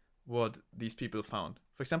perfect what these people found.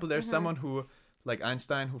 For example, there's someone who, like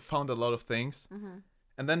Einstein, who found a lot of things,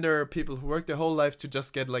 and then there are people who work their whole life to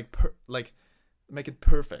just get like make it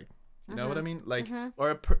perfect. You know what I mean? Like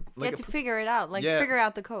or a you have to figure it out, like Yeah. figure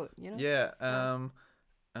out the code, you know? yeah.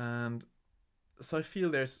 And so I feel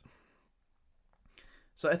there's.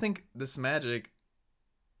 So I think this magic.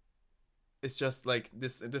 It's just like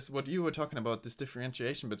this what you were talking about, this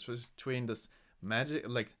differentiation between this magic,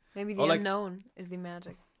 like Maybe the or, like- unknown is the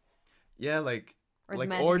magic. yeah, like Or the like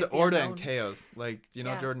magic order is the order unknown. and chaos. Like you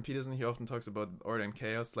know, Yeah. Jordan Peterson, he often talks about order and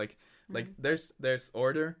chaos. Like there's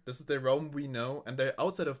order. This is the realm we know, and there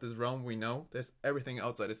outside of this realm we know, there's everything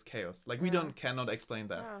outside is chaos. Like we cannot explain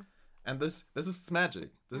that. Yeah. And this is magic.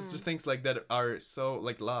 This is just things like that are so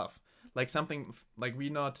like love, like something like we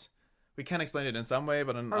we can explain it in some way,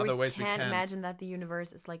 but in Or other we ways we can't can't. imagine that the universe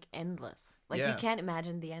is like endless. Like Yeah. you can't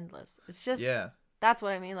imagine the endless. It's just Yeah, that's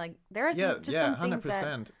what I mean. Like there are just some things that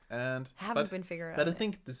 100%. And haven't been figured but out. I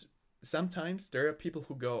think this sometimes there are people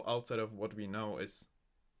who go outside of what we know is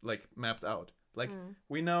like mapped out. Like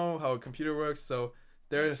we know how a computer works, so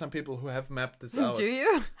there are some people who have mapped this out. Do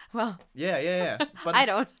you? Well, Yeah. But I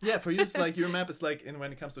don't. Yeah, for you it's like your map is like, in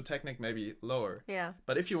when it comes to technique, maybe lower. Yeah.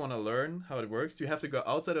 But if you want to learn how it works, you have to go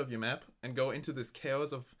outside of your map and go into this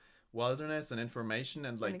chaos of wilderness and information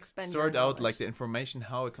and like expand sort your out like knowledge. the information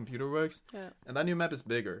how a computer works. Yeah. And then your map is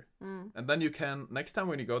bigger. And then you can, next time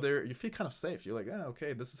when you go there, you feel kind of safe. You're like,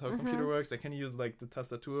 okay, this is how a computer works. I can use like the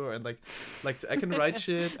tastatur and like I can write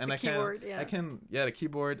shit and The I can keyboard, yeah. I can the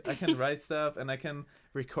keyboard. I can write stuff and I can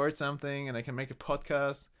record something and I can make a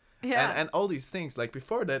podcast. Yeah. And all these things, like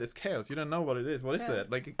before that, it's chaos. You don't know what it is. What is Yeah.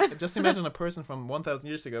 that? Like, just imagine a person from 1,000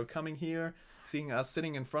 years ago coming here, seeing us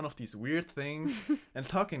sitting in front of these weird things and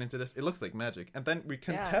talking into this. It looks like magic. And then we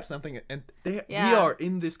can Yeah. tap something, and we Yeah. are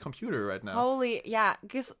in this computer right now. Holy, yeah.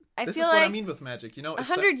 Because I This feel is like what I mean with magic. You know, it's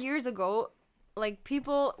 100 years ago, like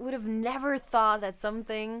people would have never thought that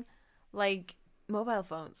something like mobile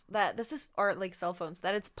phones, that this is, or like cell phones,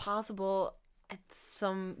 that it's possible at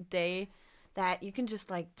some day that you can just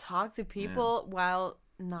like talk to people while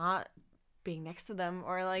not being next to them,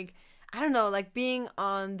 or like I don't know, like being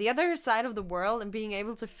on the other side of the world and being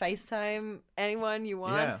able to FaceTime anyone you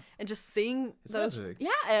want Yeah. and just seeing It's those. magic.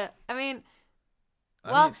 Yeah, I mean,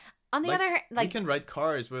 I well, mean, on the like, other, we like can ride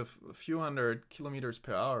cars with a few hundred kilometers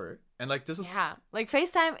per hour, and like this is yeah, like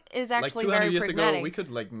FaceTime is like actually 200 very years pragmatic. ago. We could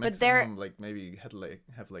like But there- maximum like maybe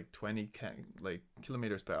have like 20 like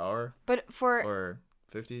kilometers per hour But for or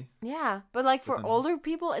 50. yeah, but like for But then- older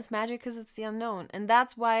people, it's magic because it's the unknown, and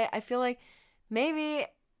that's why I feel like maybe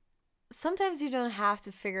sometimes you don't have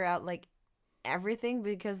to figure out like everything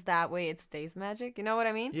because that way it stays magic. You know what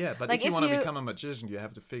I mean? Yeah, but Like, if you if want to you- become a magician, you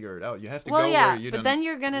have to figure it out. You have to Well, go yeah, where you but don't. then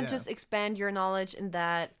you're gonna yeah. just expand your knowledge in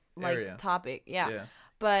that like Area. topic. Yeah. Yeah.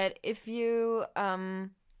 But if you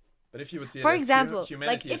But if you would see it For as example,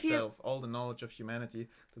 humanity like, if you- itself, all the knowledge of humanity,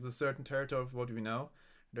 there's a certain territory of what we know.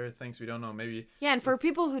 There are things we don't know. Maybe yeah, and for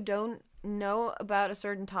people who don't know about a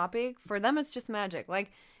certain topic, for them it's just magic.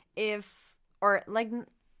 Like if or like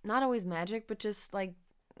not always magic, but just like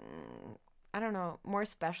I don't know, more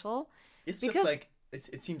special. it's because- just like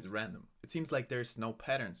it seems random. It seems like there's no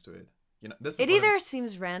patterns to it. You know, this is It what I'm- either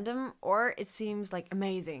seems random or it seems like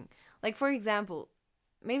amazing. Like for example,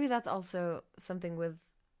 maybe that's also something with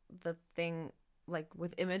the thing like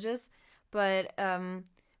with images, but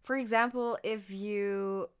for example, if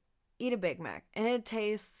you eat a Big Mac and it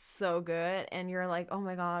tastes so good and you're like, oh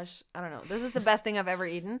my gosh, I don't know, this is the best thing I've ever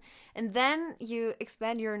eaten, and then you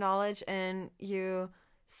expand your knowledge and you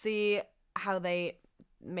see how they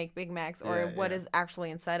make Big Macs or Yeah, what yeah. is actually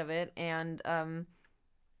inside of it, and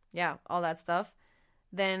yeah, all that stuff,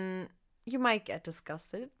 then you might get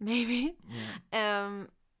disgusted, maybe. Yeah.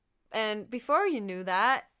 And before you knew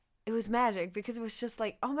that, it was magic because it was just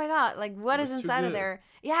like, oh my god, like what It is was too inside of good. there?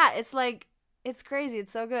 Yeah, it's like it's crazy,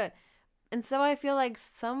 it's so good. And so I feel like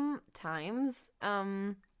sometimes,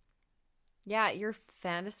 yeah, your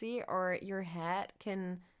fantasy or your head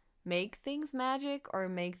can make things magic or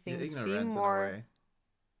make Yeah, things ignorance seem in a more. way.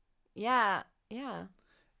 Yeah.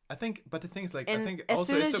 I think, but the thing is, like, I And think as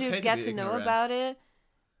also soon it's as okay you get be to know ignorant. about it,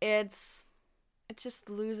 it just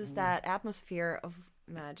loses that atmosphere of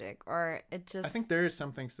magic, or it just. I think there are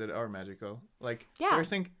some things that are magical. Like, Yeah. there's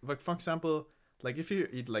things, like, for example, like, if you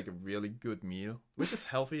eat, like, a really good meal, which is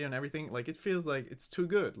healthy and everything, like, it feels like it's too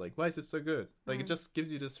good. Like, why is it so good? Like, it just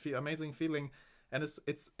gives you this amazing feeling. And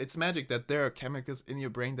it's magic that there are chemicals in your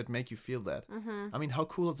brain that make you feel that. I mean, how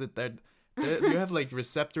cool is it that you have, like,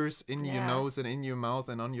 receptors in your Yeah. nose and in your mouth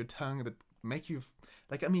and on your tongue that make you,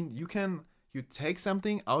 like, I mean, you take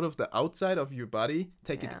something out of the outside of your body,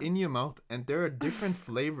 take Yeah. it in your mouth, and there are different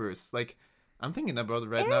flavors. Like, I'm thinking about it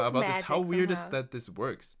right It now is about this. How magic weird is somehow. that this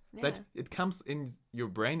works? That Yeah. it comes in your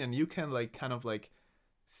brain and you can, like, kind of, like,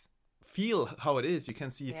 feel how it is. You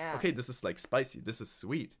can see, Yeah. okay, this is, like, spicy. This is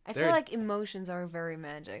sweet. I There- feel like emotions are very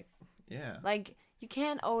magic. yeah. Like you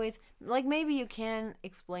can't always, like maybe you can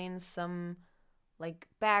explain some like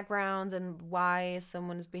backgrounds and why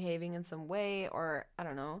someone is behaving in some way, or I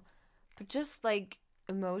don't know, but just like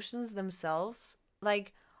emotions themselves,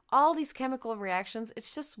 like all these chemical reactions,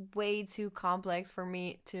 it's just way too complex for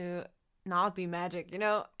me to not be magic. You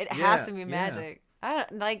know, it has Yeah, to be yeah. magic. I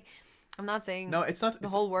don't like. I'm not saying No, it's not. the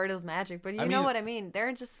It's, whole word is magic, but you I know mean- what I mean.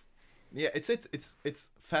 They're just yeah,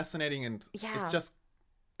 it's fascinating and Yeah. it's just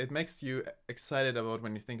it makes you excited about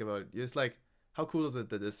when you think about it. It's like, how cool is it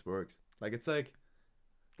that this works? Like, it's like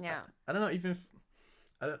Yeah. I don't know, even if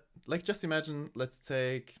I don't, like, just imagine, let's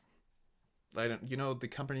take, I don't, you know, the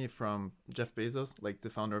company from Jeff Bezos, like the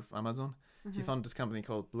founder of Amazon. He founded this company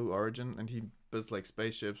called Blue Origin, and he builds like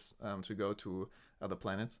spaceships to go to other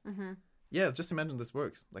planets. Yeah, just imagine this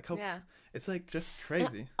works. Like how it's like just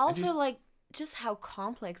crazy. And also, like, just how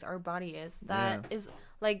complex our body is. That is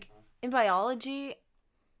like in biology.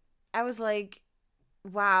 I was like,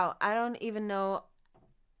 wow, I don't know,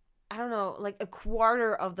 like a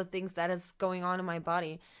quarter of the things that is going on in my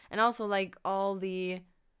body. And also like all the,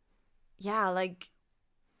 like,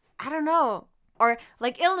 I don't know. Or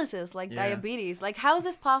like illnesses, like diabetes. Like how is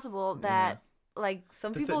this possible that like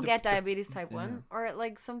some people get diabetes type 1 or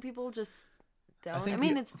like some people just don't? I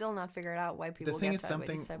mean, it's still not figured out why people get diabetes type 1. The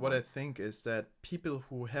thing is something, what I think is that people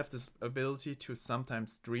who have this ability to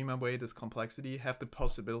sometimes dream away this complexity have the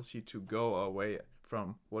possibility to go away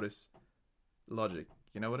from what is logic.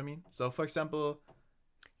 You know what I mean? So for example,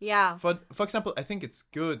 for example, I think it's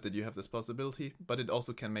good that you have this possibility, but it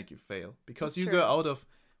also can make you fail because you go out of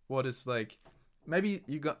what is like, maybe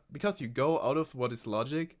because you go out of what is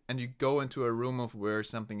logic and you go into a room of where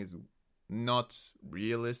something is not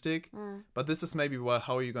realistic. But this is maybe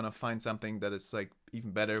how you're gonna find something that is like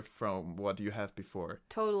even better from what you have before.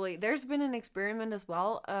 Totally. There's been an experiment as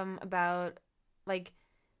well about like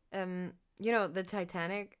you know, the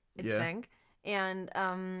Titanic, it sank, and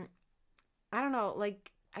I don't know,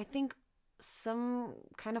 like I think some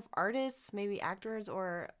kind of artists, maybe actors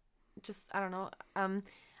or just I don't know,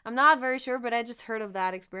 I'm not very sure, but I just heard of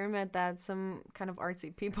that experiment that some kind of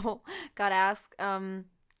artsy people got asked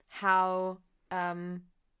how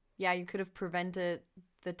you could have prevented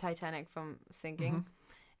the Titanic from sinking.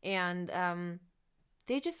 And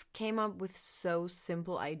they just came up with so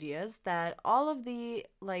simple ideas that all of the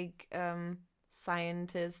like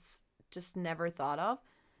scientists just never thought of,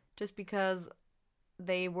 just because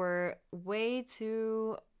they were way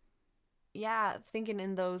too thinking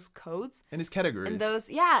in those codes. In these categories. In those,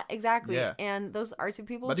 exactly. Yeah. And those artsy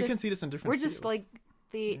people, but you can see this in different fields. We're just like,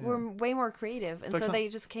 we're way more creative. And so they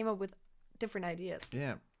just came up with different ideas.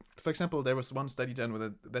 Yeah. For example, there was one study done with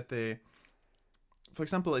it that they, for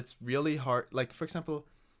example, it's really hard. Like, for example,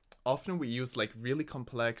 often we use like really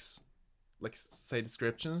complex, like say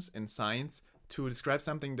descriptions in science to describe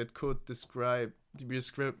something that could be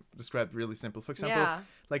described really simple. For example,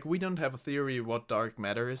 like we don't have a theory what dark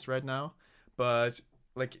matter is right now, but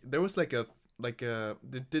like there was they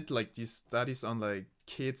did like these studies on like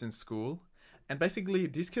kids in school, and basically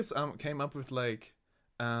these kids came up with like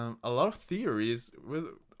a lot of theories with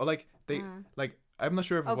like they like I'm not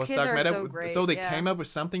sure if it was dark matter. So they came up with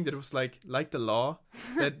something that was like the law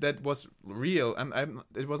that was real, and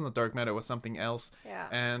it wasn't dark matter, it was something else.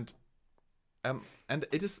 And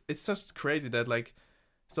it's just crazy that like,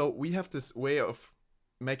 so we have this way of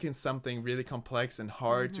making something really complex and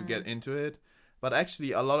hard to get into it, but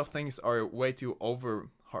actually a lot of things are way too over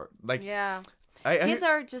hard. Like kids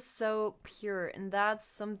are just so pure, and that's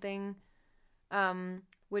something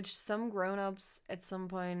which some grown-ups at some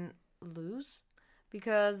point lose,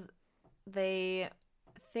 because they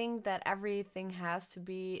think that everything has to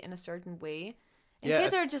be in a certain way. And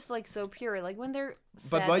kids are just like so pure. Like when they're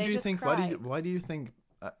sad, but why do you think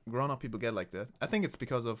grown-up people get like that? I think it's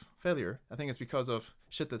because of failure. I think it's because of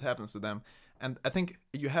shit that happens to them. And I think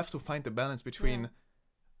you have to find the balance between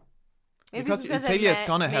because failure is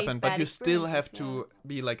gonna happen, but you still have to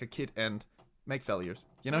be like a kid and make failures.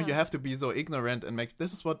 You know, you have to be so ignorant and make.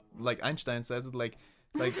 This is what like Einstein says. It like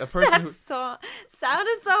a person who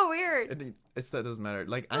sounded so weird. That doesn't matter.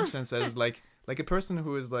 Like Einstein says like a person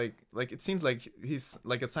who is like it seems like he's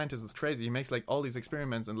like a scientist is crazy. He makes like all these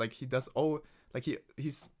experiments and like he does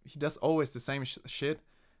he does always the same shit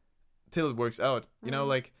till it works out. You know,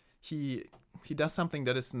 like he does something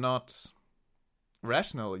that is not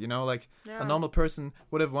rational. You know, like a normal person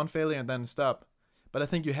would have one failure and then stop. But I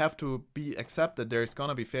think you have to accept that there's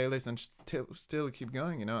gonna be failures and still keep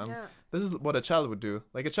going. You know, and this is what a child would do.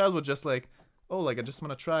 Like a child would just like, oh, like I just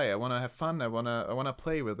wanna try. I wanna have fun. I wanna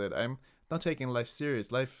play with it. I'm not taking life serious.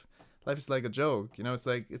 Life is like a joke. You know, it's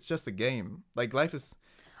like it's just a game. Like life is.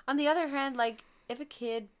 On the other hand, like if a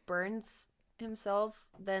kid burns himself,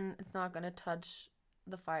 then it's not gonna touch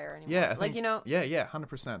the fire anymore. Yeah, like you know. Yeah,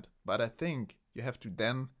 100%. But I think you have to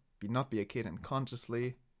then not be a kid and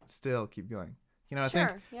consciously still keep going. You know,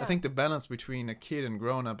 I think the balance between a kid and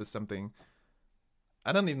grown up is something.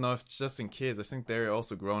 I don't even know if it's just in kids. I think there are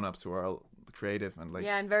also grown ups who are all creative and like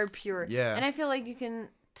and very pure. Yeah, and I feel like you can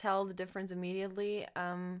tell the difference immediately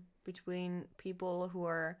between people who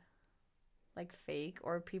are like fake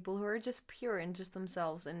or people who are just pure and just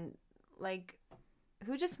themselves and like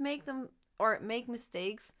who just make them or make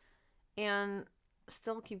mistakes and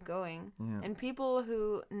still keep going. Yeah. And people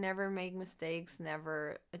who never make mistakes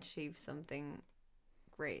never achieve something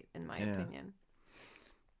great, in my opinion.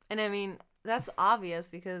 And I mean, that's obvious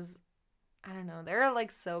because, I don't know, there are like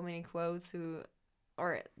so many quotes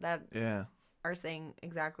that are saying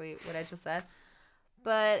exactly what I just said.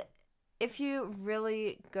 But if you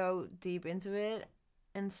really go deep into it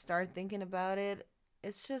and start thinking about it,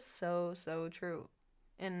 it's just so, so true.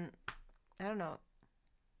 And I don't know,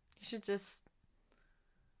 you should just,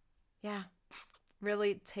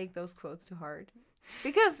 really take those quotes to heart.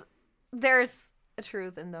 Because there's a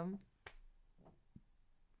truth in them.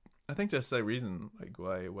 I think that's the reason, like,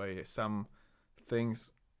 why some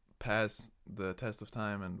things pass the test of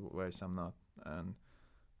time and why some not. And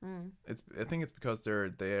I think it's because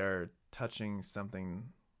they are touching something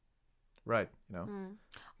right, you know.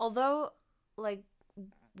 Although, like,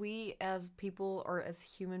 we as people or as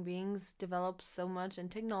human beings develop so much and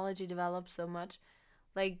technology develops so much,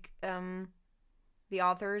 like the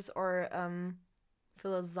authors or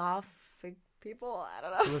philosophic people, I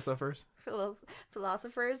don't know,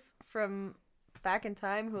 philosophers from back in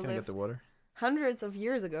time who Can I get lived the water? hundreds of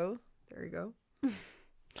years ago. There you go.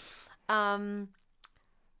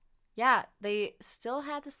 Yeah, they still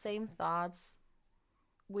had the same thoughts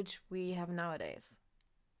which we have nowadays.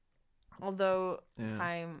 Although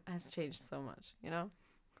time has changed so much, you know?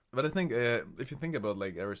 But I think if you think about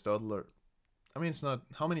like Aristotle, it's not,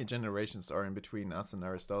 how many generations are in between us and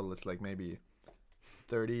Aristotle? It's like maybe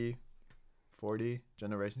 30, 40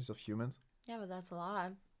 generations of humans. Yeah, but that's a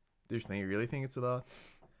lot. Do you really think it's a lot?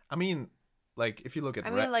 I mean, like if you look at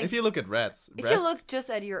if you look at rats, if you look just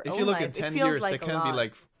at your own life, if you look at 10 years, like there can be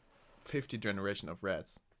like 50 generation of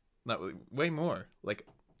rats. Not way more. Like,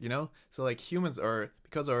 you know, so like humans are,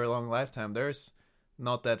 because of our long lifetime, there's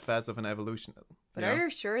not that fast of an evolution. But are you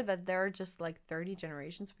sure that there are just like 30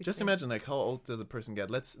 generations between? Just imagine like how old does a person get?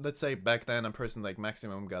 Let's say back then a person like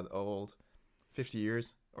maximum got old 50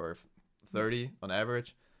 years or 30 on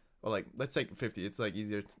average, or like let's say 50. It's like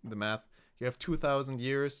easier the math. You have 2,000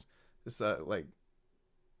 years. It's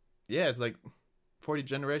it's like 40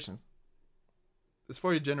 generations. It's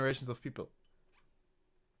 40 generations of people.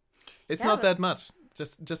 It's not that much.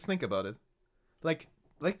 Just think about it.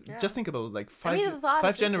 Just think about it. Like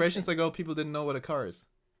five generations ago, people didn't know what a car is.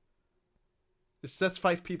 That's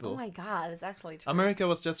 5 people. Oh my god, it's actually true. America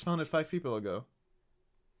was just founded 5 people ago.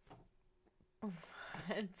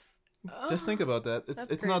 Just think about that.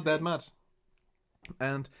 It's not that much.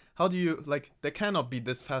 And how do you, like, there cannot be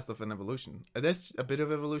this fast of an evolution. There's a bit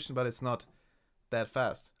of evolution, but it's not that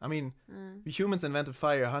fast. I mean, humans invented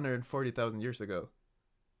fire 140,000 years ago.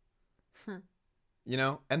 You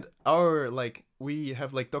know, and we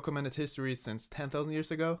have like documented history since 10,000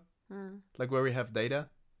 years ago, like where we have data.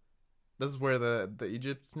 This is where the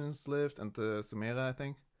Egyptians lived and the Sumer, I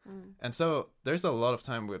think. And so there's a lot of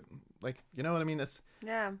time with, like, you know what I mean?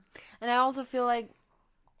 And I also feel like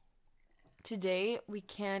today we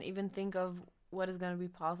can't even think of what is going to be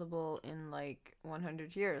possible in like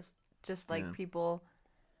 100 years. Just like people.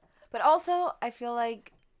 But also I feel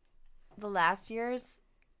like the last years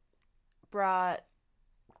brought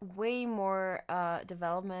way more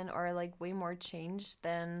development or like way more change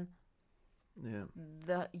than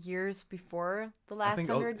the years before the last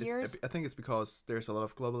 100 years. I think it's because there's a lot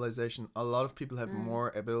of globalization. A lot of people have more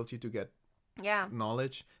ability to get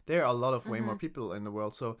knowledge. There are a lot of way more people in the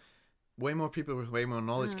world, so way more people with way more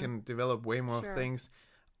knowledge can develop way more things.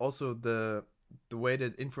 Also, the way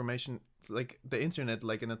that information, like the internet,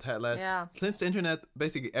 like in the since the internet,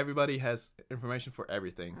 basically everybody has information for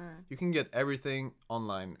everything. You can get everything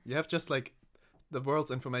online. You have just like the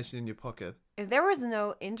world's information in your pocket. If there was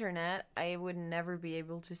no internet, I would never be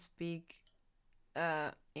able to speak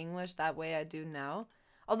English that way I do now.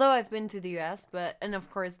 Although I've been to the US, and of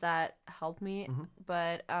course that helped me.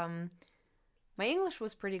 But my English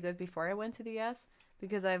was pretty good before I went to the US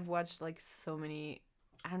because I've watched like so many,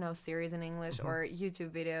 I don't know, series in English or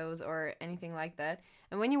YouTube videos or anything like that.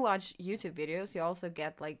 And when you watch YouTube videos, you also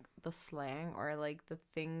get like the slang or like the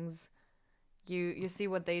things you see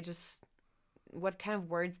what kind of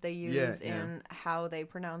words they use and how they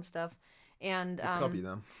pronounce stuff. And copy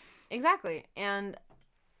them. Exactly. And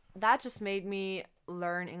that just made me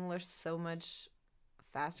learn English so much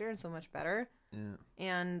faster and so much better. Yeah.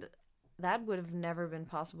 And that would have never been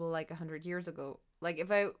possible like 100 years ago. Like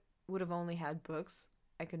if I would have only had books,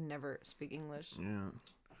 I could never speak English. Yeah.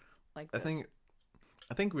 Like this.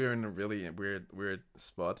 I think we're in a really weird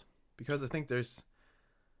spot because I think there's.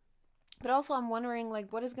 But also I'm wondering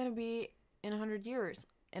like what is going to be in 100 years.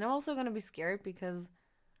 And I'm also going to be scared because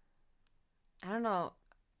I don't know,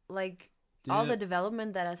 like all the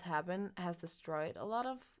development that has happened has destroyed a lot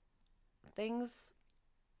of things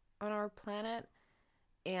on our planet,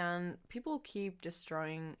 and people keep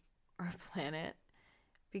destroying our planet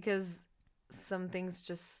because some things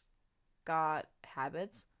just got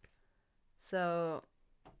habits. So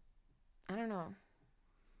I don't know.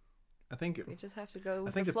 I think we just have to go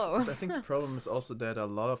with the flow. I think the problem is also that a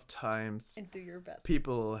lot of times and do your best.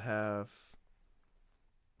 People have,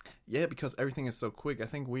 because everything is so quick. I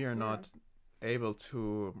think we are not able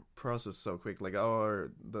to process so quick. Like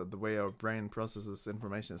the way our brain processes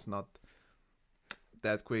information is not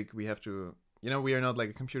that quick. We have to, we are not like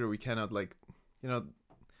a computer. We cannot it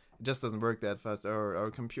just doesn't work that fast.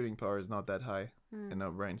 Our computing power is not that high in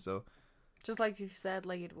our brain. So just like you said,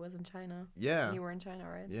 like it was in China. Yeah. You were in China,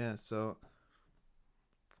 right? Yeah, so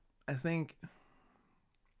I think,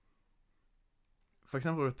 for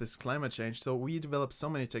example, with this climate change, so we develop so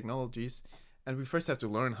many technologies, and we first have to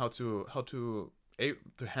learn how to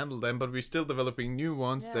handle them, but we're still developing new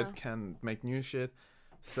ones that can make new shit.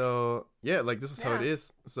 So like this is how it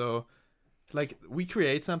is. So like we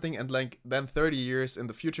create something, and like then 30 years in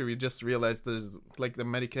the future we just realize there's like the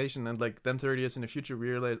medication, and like then 30 years in the future we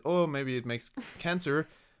realize, oh, maybe it makes cancer,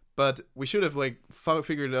 but we should have like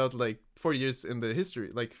figured it out like 40 years in the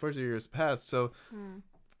history, like 40 years past. So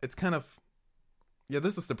it's kind of,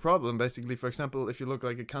 this is the problem basically. For example, if you look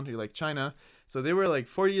like a country like China, so they were like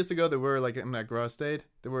 40 years ago they were like in a growth state.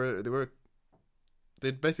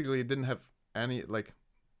 They basically didn't have any, like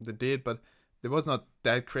they did, but there was not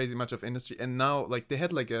that crazy much of industry. And now like they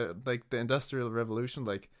had like the industrial revolution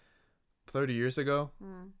like 30 years ago.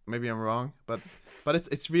 Maybe I'm wrong, but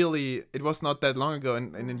it's really, it was not that long ago.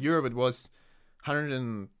 And in Europe it was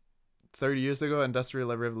 130 years ago,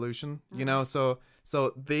 industrial revolution,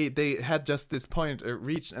 so they had just this point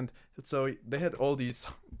reached, and so they had all these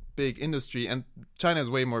big industry, and China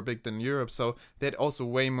is way more big than Europe, so they had also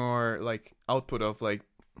way more like output of like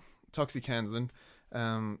toxicants.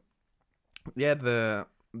 And the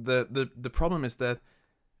problem is that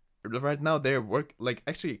right now their work, like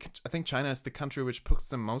actually I think China is the country which puts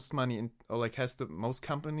the most money in, or like has the most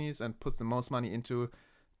companies and puts the most money into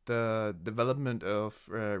the development of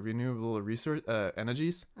renewable resource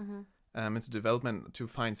energies, into development to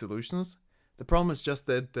find solutions. The problem is just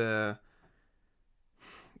that that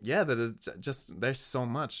it's just, there's so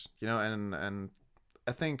much, and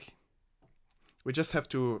I think we just have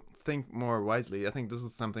to think more wisely. I think this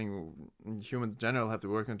is something humans in general have to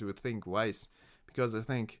work on, to think wise, because I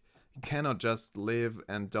think you cannot just live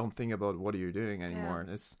and don't think about what you're doing anymore.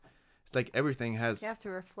 It's like everything has, you have to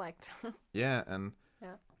reflect.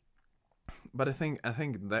 But I think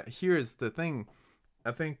that here's the thing.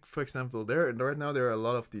 I think, for example, right now there are a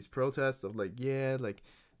lot of these protests of like the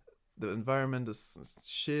environment is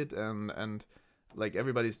shit, and like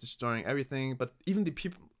everybody's destroying everything. But even the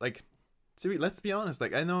people, like, let's be honest,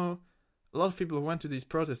 like I know a lot of people who went to these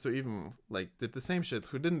protests who even like did the same shit,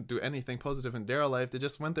 who didn't do anything positive in their life. They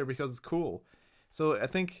just went there because it's cool. So I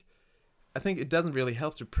think it doesn't really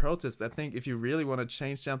help to protest. I think if you really want to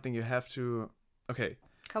change something, you have to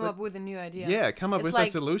come up with a new idea. Yeah, come up with a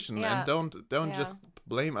solution, and don't just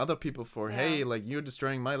blame other people for hey, like you're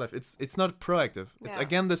destroying my life. It's not proactive. It's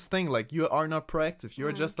again this thing, like you are not proactive.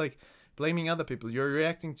 You're just like blaming other people. You're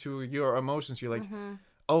reacting to your emotions. You're like,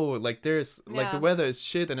 oh, like there's like the weather is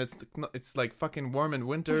shit, and it's like fucking warm in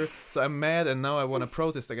winter, so I'm mad, and now I want to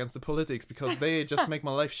protest against the politics because they just make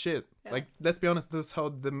my life shit. Like, let's be honest, this is how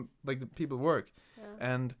the people work.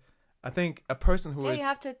 And I think a person who is, you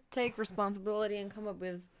have to take responsibility and come up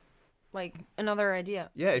with like another idea.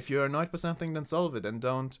 Yeah, if you're annoyed by something, then solve it, and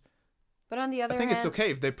don't. But on the other hand, I think it's okay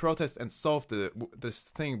if they protest and solve this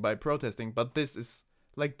thing by protesting. But this is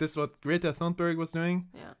like what Greta Thunberg was doing.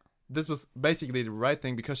 Yeah. This was basically the right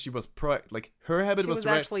thing because she was her habit was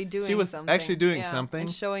right. Actually doing she was something. actually doing something and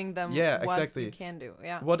showing them what you can do.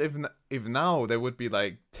 Yeah. What if now there would be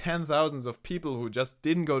like 10,000s of people who just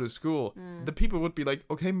didn't go to school? The people would be like,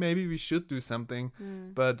 okay, maybe we should do something,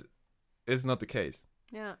 but it's not the case.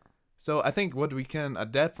 Yeah. So I think what we can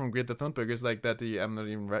adapt from Greta Thunberg is like that. I'm not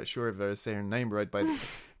even sure if I say her name right, but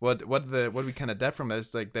what we can adapt from that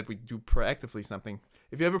is like that we do proactively something.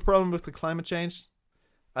 If you have a problem with the climate change,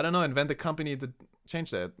 I don't know, invent a company that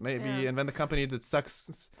change that. Maybe invent a company that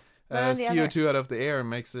sucks CO2 out of the air and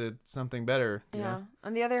makes it something better. You know?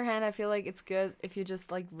 On the other hand, I feel like it's good if you just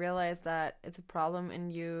like realize that it's a problem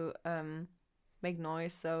and you make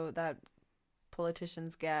noise so that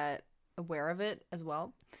politicians get aware of it as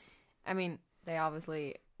well. I mean, they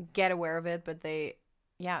obviously get aware of it, but they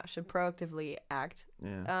should proactively act.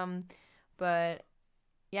 Yeah. But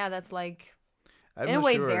that's like in a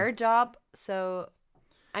way their job. So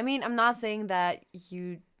I mean, I'm not saying that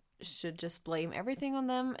you should just blame everything on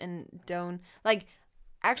them and don't like.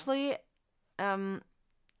 Actually,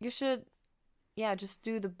 you should, yeah, just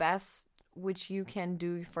do the best which you can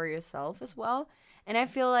do for yourself as well. And I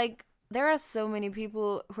feel like there are so many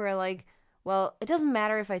people who are like, well, it doesn't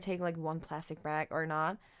matter if I take like one plastic bag or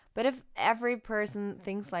not. But if every person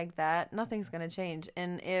thinks like that, nothing's gonna change.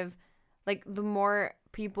 And if like the more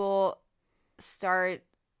people start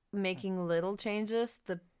making little changes,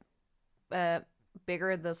 the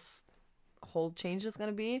bigger this whole change is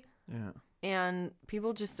gonna be. Yeah. And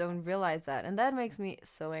people just don't realize that. And that makes me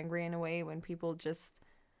so angry in a way when people just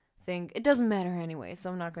think it doesn't matter anyway, so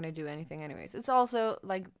I'm not gonna do anything anyways. It's also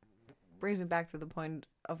like brings me back to the point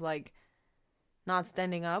of like not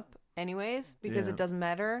standing up anyways because it doesn't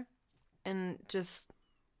matter and just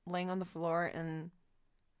laying on the floor and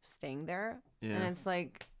staying there. Yeah. And it's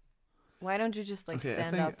like, why don't you just like Okay,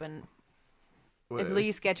 stand up and Well, at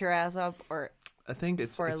least get your ass up or I think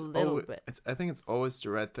it's for it's a little always, bit. I think it's always the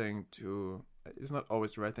right thing to. It's not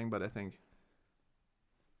always the right thing, but I think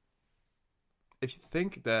if you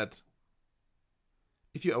think that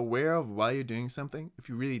if you're aware of why you're doing something, if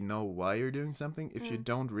you really know why you're doing something, if you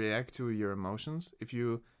don't react to your emotions, if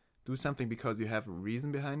you do something because you have a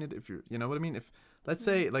reason behind it, if you know what I mean? If let's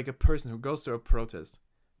say like a person who goes to a protest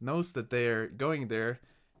knows that they're going there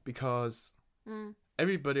because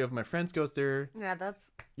everybody of my friends goes there. Yeah,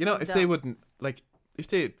 that's You know, if dumb. they wouldn't like if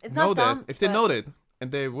they It's know not that, dumb, if they but- know that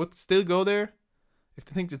and they would still go there, if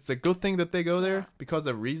they think it's a good thing that they go there Yeah. because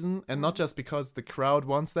of reason and not just because the crowd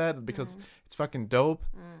wants that, because it's fucking dope,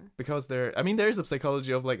 because I mean, there's a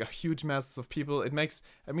psychology of like a huge mass of people. It makes,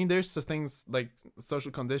 I mean, there's the things like social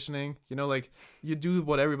conditioning, you know, like you do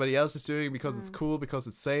what everybody else is doing because it's cool, because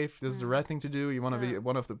it's safe. This is the right thing to do. You want to be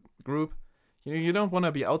one of the group. You know, you don't want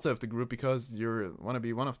to be outside of the group because you want to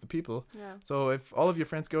be one of the people. Yeah. So if all of your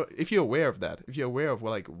friends go, if you're aware of that, if you're aware of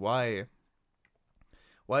like why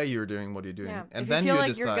you're doing what you're doing, Yeah. and if then you feel like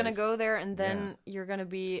decide, you're gonna go there and then you're gonna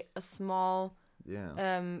be a small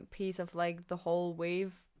piece of like the whole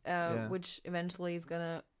wave, which eventually is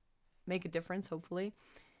gonna make a difference, hopefully.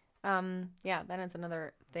 Then it's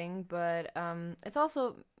another thing. But it's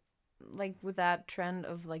also like with that trend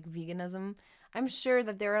of like veganism, I'm sure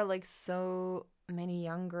that there are like so many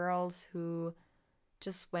young girls who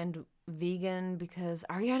just went vegan because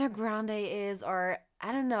Ariana Grande is, or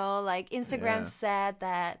I don't know, like Instagram said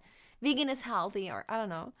that vegan is healthy, or I don't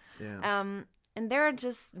know. And there are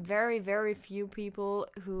just very, very few people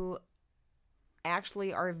who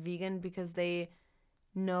actually are vegan because they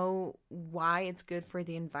know why it's good for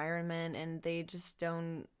the environment, and they just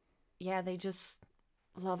don't, they just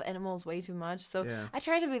love animals way too much. So I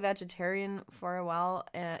tried to be vegetarian for a while.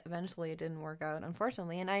 Eventually it didn't work out,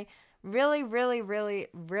 unfortunately. And I really, really, really,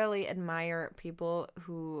 really admire people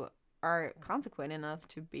who are consequent enough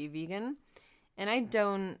to be vegan. And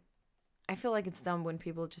I feel like it's dumb when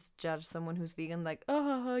people just judge someone who's vegan like,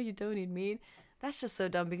 oh, you don't eat meat. That's just so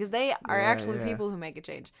dumb because they are actually people who make a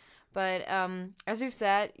change. But as you've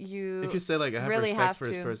said, if you say like I have really respect have for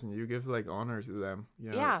this to- person, you give like honor to them.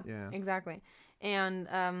 You know? Yeah, exactly. And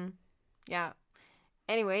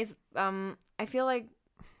anyways, I feel like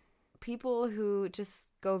people who just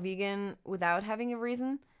go vegan without having a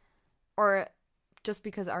reason, or just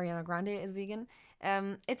because Ariana Grande is vegan,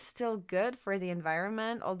 it's still good for the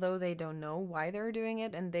environment, although they don't know why they're doing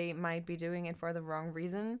it and they might be doing it for the wrong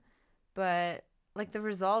reason. But like the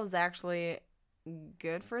result is actually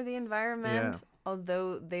good for the environment,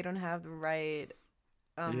 although they don't have the right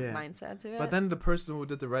mindset to it. But then the person who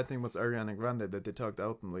did the right thing was Ariana Grande, that they talked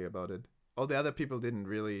openly about it. All the other people didn't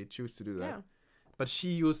really choose to do that. Yeah. But she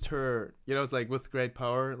used her, you know, it's like with great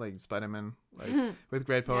power, like Spider-Man, like with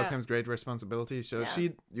great power comes great responsibility. So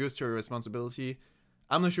she used her responsibility.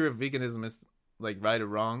 I'm not sure if veganism is like right or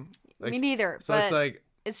wrong. Like, Me neither. So but it's like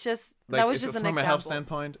just like that was if, just an from example. a health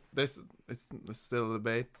standpoint, this is still a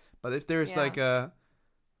debate. But if there's like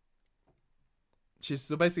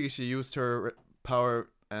so basically she used her power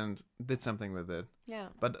and did something with it. Yeah.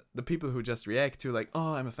 But the people who just react to like,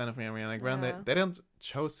 oh, I'm a fan of Ariana Grande, they don't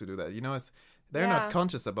chose to do that. You know, they're not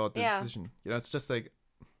conscious about the decision. You know, it's just like,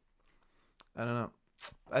 I don't know.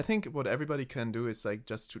 I think what everybody can do is like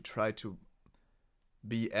just to try to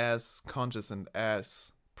be as conscious and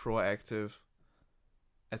as proactive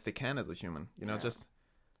as they can as a human. You know, just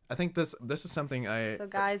I think this is something So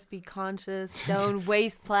guys, be conscious. Don't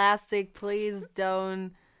waste plastic, please.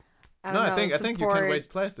 Don't. I think you can waste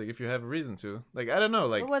plastic if you have a reason to. Like I don't know,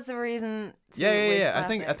 like what's the reason? To yeah. waste I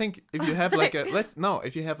plastic? think if you have like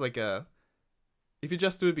if you have like a if you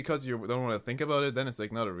just do it because you don't want to think about it, then it's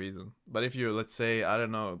like not a reason. But if you, let's say, I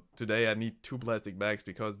don't know, today I need 2 plastic bags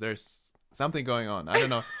because there's something going on. I don't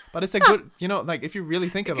know. But it's a good, like if you really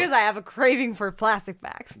think about it. Because I have a craving for plastic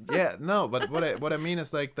bags. Yeah, no, but what I mean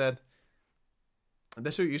is like that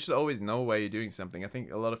you should always know why you're doing something. I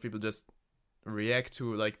think a lot of people just react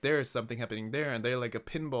to like there's something happening there and they're like a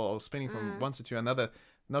pinball spinning from one side to another,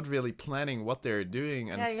 not really planning what they're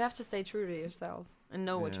doing. And yeah, you have to stay true to yourself and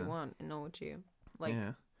know what you want and know what you like.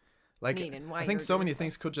 Yeah. Like need and why I think you're so doing many stuff.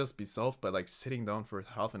 things could just be solved by like sitting down for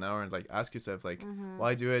half an hour and like ask yourself like,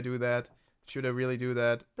 why do I do that? Should I really do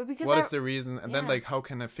that? But because what is the reason? And then yeah. like how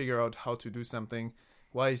can I figure out how to do something?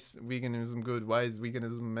 Why is veganism good? Why is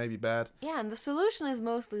veganism maybe bad? Yeah, and the solution is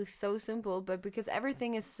mostly so simple, but because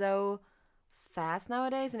everything is so fast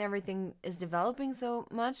nowadays and everything is developing so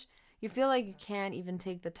much, you feel like you can't even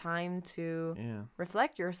take the time to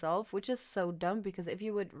reflect yourself, which is so dumb because if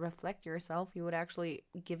you would reflect yourself, you would actually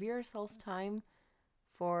give yourself time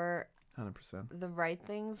for 100%. the right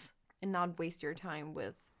things and not waste your time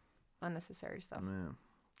with unnecessary stuff.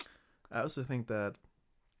 Yeah. I also think that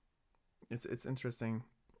it's interesting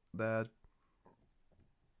that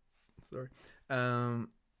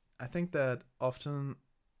I think that often,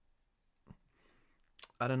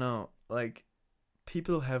 I don't know, like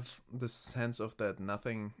people have this sense of that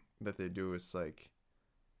nothing that they do is like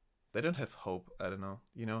they don't have hope. I don't know,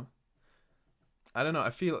 I don't know. I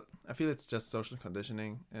feel it's just social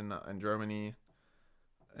conditioning in Germany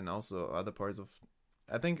and also other parts of.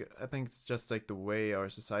 I think it's just like the way our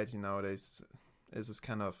society nowadays is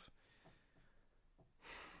kind of.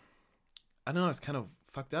 I don't know. It's kind of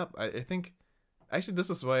fucked up. I think actually this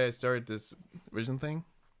is why I started this vision thing,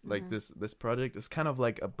 like this project. It's kind of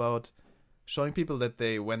like about showing people that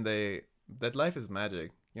that life is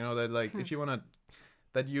magic. That like if you wanna.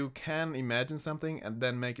 That you can imagine something and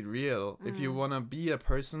then make it real. If you want to be a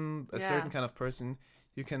person, a certain kind of person,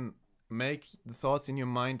 you can make the thoughts in your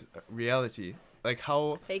mind reality. Like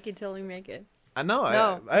how... Fake it till you make it. I know.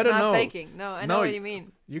 No, I don't not know. Faking. No, I know what you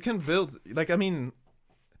mean. You can build... Like, I mean...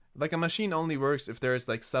 Like, a machine only works if there's,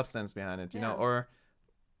 like, substance behind it, you know? Or...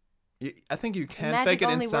 I think you can Magic fake it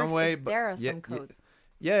only in some works way, if but... there are some codes.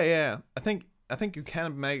 Yeah. I think you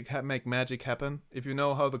can make magic happen if you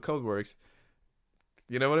know how the code works.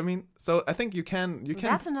 You know what I mean? So I think you can.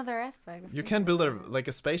 That's another aspect. You can build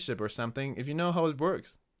a spaceship or something if you know how it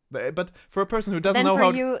works. But for a person who doesn't know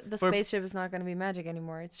how, then for you, the spaceship is not going to be magic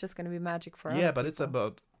anymore. It's just going to be magic for other but people. it's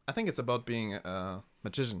about. I think it's about being a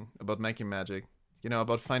magician, about making magic.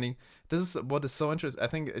 About finding. This is what is so interesting. I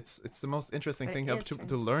think it's the most interesting thing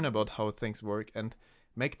to learn about how things work and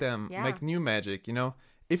make new magic.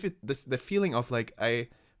 If the feeling of like I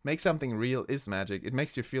make something real is magic, it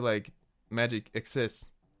makes you feel like magic exists.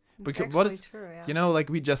 Because what is true, yeah. Like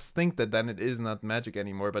we just think that then it is not magic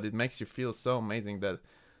anymore, but it makes you feel so amazing that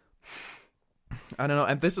I don't know.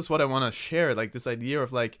 And this is what I want to share, like this idea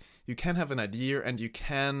of like you can have an idea and you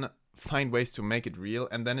can find ways to make it real,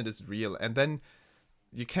 and then it is real, and then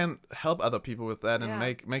you can help other people with that and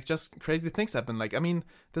make just crazy things happen. Like I mean,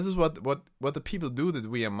 this is what the people do that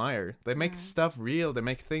we admire. They make stuff real. They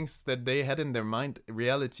make things that they had in their mind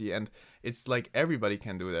reality, and it's like everybody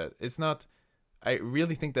can do that. It's not. I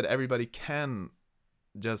really think that everybody can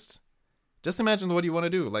just imagine what you want to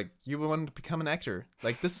do. Like you want to become an actor.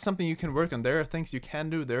 Like this is something you can work on. There are things you can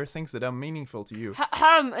do. There are things that are meaningful to you.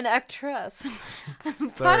 I'm an actress.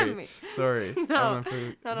 Pardon me. Sorry. No.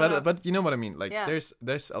 But you know what I mean. Like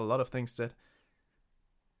there's a lot of things that,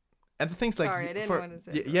 and the things like sorry, I didn't want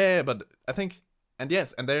to say yeah, but I think. And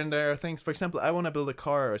yes, and then there are things, for example, I want to build a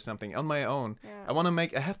car or something on my own.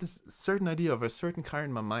 Yeah. I have this certain idea of a certain car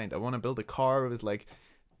in my mind. I want to build a car with like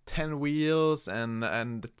 10 wheels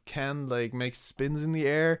and can like make spins in the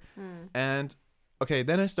air. And okay,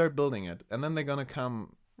 then I start building it. And then they're going to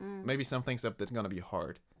come maybe some things up that's going to be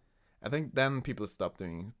hard. I think then people stop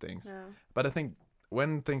doing things. Yeah. But I think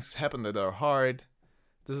when things happen that are hard,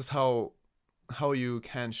 this is how you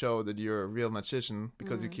can show that you're a real magician,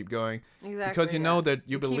 because you keep going. Exactly, because you know that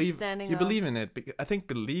you believe in it. I think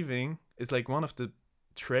believing is like one of the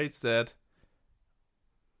traits that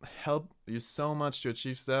help you so much to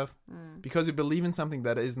achieve stuff, because you believe in something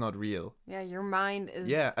that is not real. Yeah, your mind is.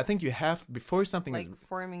 Yeah, I think you have before something like is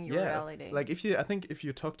forming your reality. Like I think if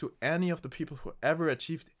you talk to any of the people who ever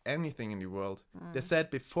achieved anything in the world, they said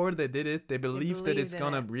before they did it, they believed that it's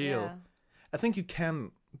gonna be real. Yeah. I think you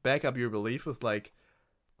can back up your belief with like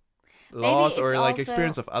laws or like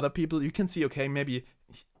experience of other people. You can see, okay, maybe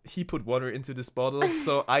he put water into this bottle,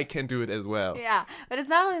 so I can do it as well. Yeah, but it's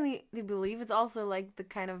not only the belief, it's also like the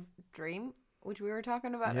kind of dream which we were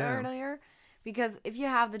talking about earlier. Because if you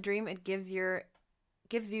have the dream, it gives your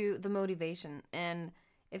gives you the motivation. And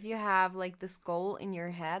if you have like this goal in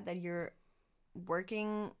your head that you're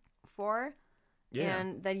working for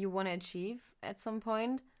and that you want to achieve at some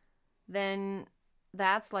point, then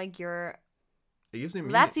that's like your it gives you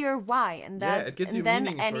meaning. That's your why, and that's it gives you then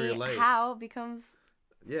meaning any for your life. how becomes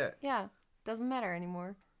yeah doesn't matter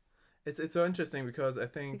anymore. It's so interesting because I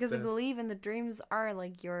think because I believe in the dreams are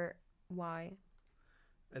like your why.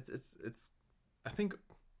 It's I think,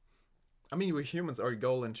 I mean, we humans are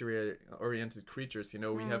goal-oriented creatures. You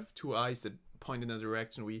know, we have two eyes that point in a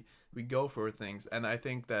direction. We go for things, and I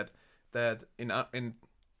think that in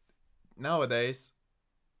nowadays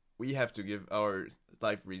we have to give our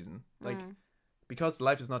life reason, like because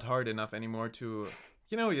life is not hard enough anymore to,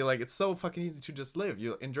 you know, you're like, it's so fucking easy to just live.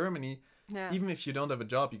 You in Germany. Yeah. Even if you don't have a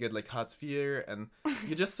job, you get like Hartz IV and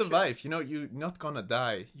you just survive. You know, you're not gonna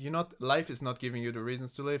die. Life is not giving you the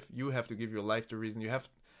reasons to live. You have to give your life the reason you have.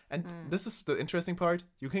 And this is the interesting part.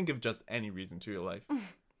 You can give just any reason to your life.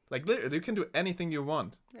 Like, literally, you can do anything you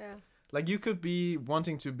want. Yeah. Like, you could be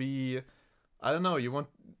wanting to be, I don't know, you want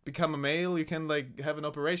become a male. You can like have an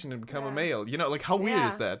operation and become a male. You know, like how weird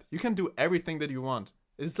is that? You can do everything that you want.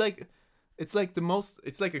 It's like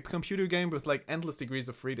a computer game with like endless degrees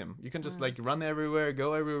of freedom. You can just like run everywhere,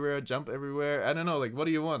 go everywhere, jump everywhere. I don't know, like what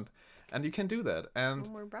do you want? And you can do that. And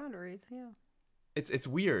no more boundaries, yeah. It's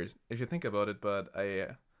weird if you think about it, but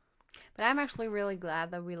But I'm actually really glad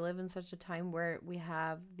that we live in such a time where we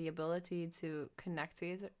have the ability to connect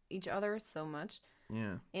to each other so much.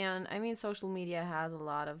 Yeah. And I mean, social media has a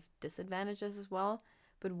lot of disadvantages as well.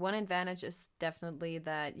 But one advantage is definitely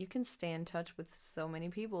that you can stay in touch with so many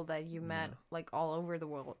people that you met like all over the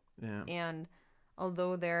world. Yeah. And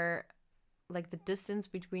although they're like the distance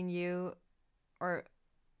between you or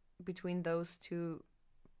between those two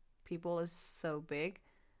people is so big,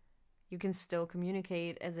 you can still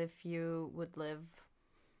communicate as if you would live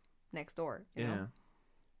next door. You know?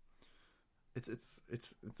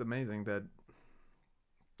 It's amazing that.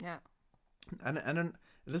 Yeah. And then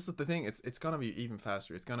this is the thing. It's gonna be even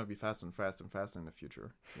faster. It's gonna be faster and faster and faster in the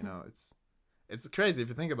future. You know, it's crazy if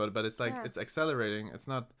you think about it. But it's like it's accelerating. It's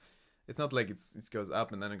not like it goes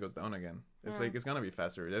up and then it goes down again. It's like it's gonna be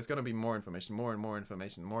faster. There's gonna be more information,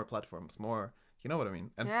 more platforms, more. You know what I mean?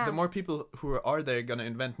 And the more people who are there gonna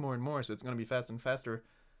invent more and more. So it's gonna be faster and faster.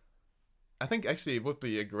 I think actually it would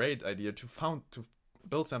be a great idea to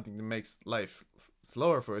build something that makes life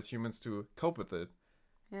slower for us humans to cope with it.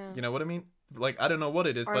 Yeah. You know what I mean? Like, I don't know what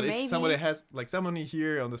it is, but maybe if somebody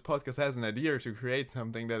here on this podcast has an idea to create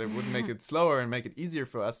something that it would make it slower and make it easier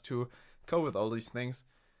for us to cope with all these things.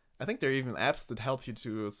 I think there are even apps that help you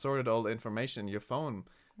to sort all the information in your phone.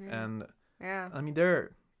 Yeah. And I mean,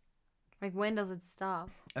 like, when does it stop?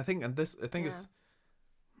 So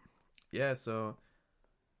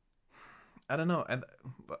I don't know. And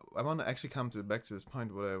I want to actually come back to this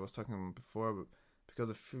point what I was talking about before, because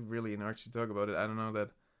I feel really encouraged to talk about it. I don't know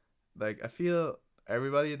that. Like, I feel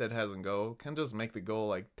everybody that has a goal can just make the goal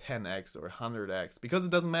like 10x or 100x, because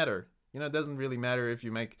it doesn't matter. You know, it doesn't really matter if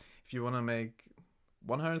you want to make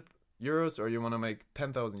 100 euros or you want to make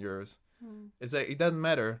 10,000 euros. It's like, it doesn't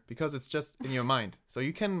matter because it's just in your mind. So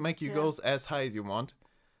you can make your goals as high as you want,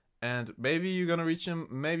 and maybe you're gonna reach them.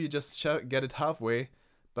 Maybe you just get it halfway,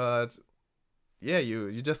 but yeah,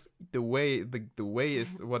 you just the way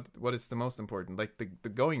is what is the most important. Like the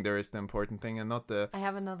going there is the important thing, and not the. I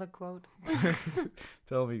have another quote.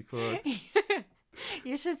 Tell me quote.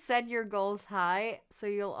 You should set your goals high so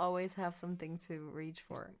you'll always have something to reach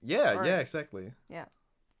for. Yeah, exactly. Yeah.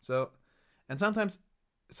 So, and sometimes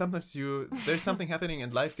there's something happening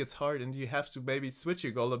and life gets hard and you have to maybe switch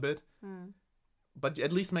your goal a bit, but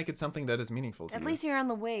at least make it something that is meaningful to you. At least you're on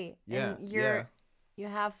the way. Yeah, and you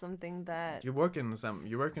have something that you're working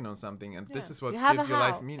on something, and this is what gives your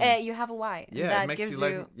life meaning. You have a why. Yeah, that it makes gives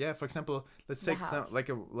you like for example, let's take like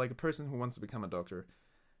a person who wants to become a doctor,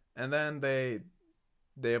 and then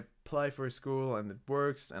they apply for a school and it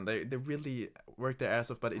works and they really work their ass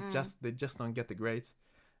off, but they just don't get the grades,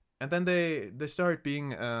 and then they start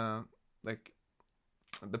being like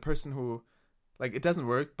the person who. Like, it doesn't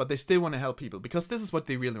work, but they still want to help people, because this is what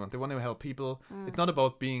they really want. They want to help people. It's not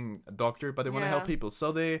about being a doctor, but they want to help people. So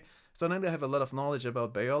now they have a lot of knowledge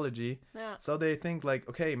about biology. Yeah. So they think like,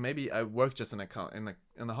 okay, maybe I work just in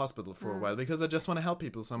a hospital for a while because I just want to help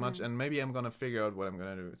people so much, and maybe I'm gonna figure out what I'm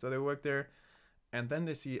gonna do. So they work there, and then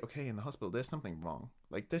they see, okay, in the hospital there's something wrong.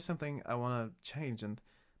 Like, there's something I want to change, and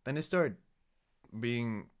then they start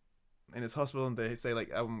being in this hospital, and they say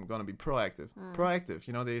like, I'm gonna be proactive.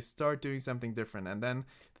 You know, they start doing something different, and then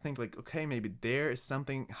think like, okay, maybe there is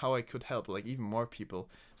something how I could help like even more people.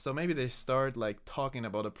 So maybe they start like talking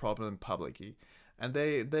about a problem publicly, and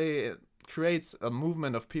they creates a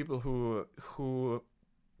movement of people who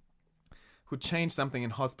change something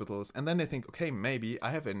in hospitals, and then they think, okay, maybe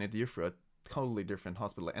I have an idea for a totally different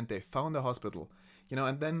hospital, and they found a hospital,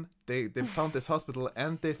 and then they found this hospital,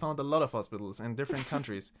 and they found a lot of hospitals in different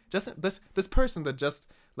countries. Just this person that just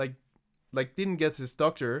like didn't get his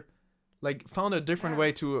doctor, like found a different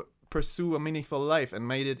way to pursue a meaningful life and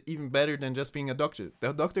made it even better than just being a doctor.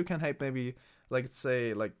 The doctor can help maybe, like,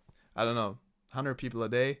 say, like, I don't know, 100 people a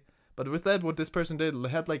day. But with that, what this person did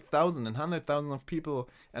helped like 1,000 and 100,000 of people,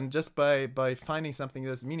 and just by finding something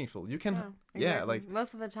that's meaningful, you can, exactly. like,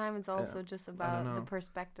 most of the time it's also just about the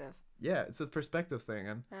perspective. Yeah, it's a perspective thing,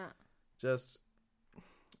 and just,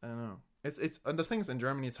 I don't know. It's and the things in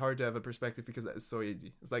Germany, it's hard to have a perspective because it's so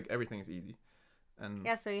easy. It's like everything is easy, and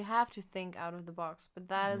so you have to think out of the box. But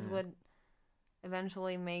that is what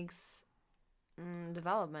eventually makes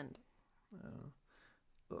development.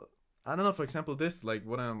 I don't know. For example, this, like,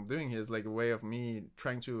 what I'm doing here is like a way of me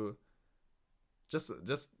trying to just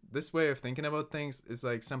this way of thinking about things is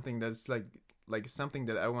like something that's like something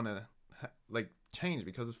that I want to like change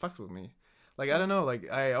because it fucks with me. Like, I don't know.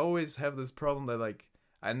 Like, I always have this problem that, like,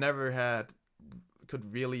 I never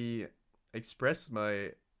could really express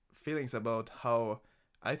my feelings about how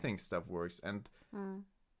I think stuff works, and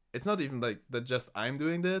it's not even like that just I'm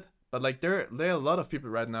doing that, but like there are a lot of people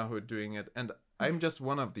right now who are doing it, and I'm just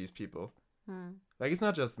one of these people. Like, it's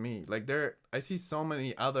not just me. Like, I see so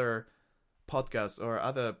many other podcasts or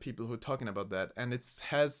other people who are talking about that, and it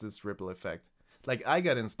has this ripple effect. Like, I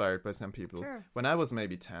got inspired by some people when I was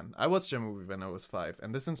maybe 10. I watched a movie when I was 5,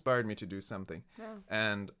 and this inspired me to do something.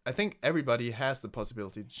 And I think everybody has the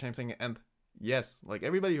possibility to change things. And yes, like,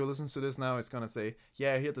 everybody who listens to this now is gonna say,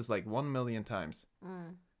 yeah, I heard this like 1 million times.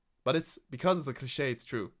 But it's because it's a cliche, it's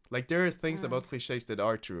true. Like, there are things about cliches that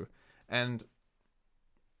are true, and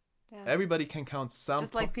everybody can count some.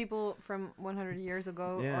 Just like people from 100 years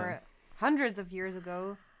ago or hundreds of years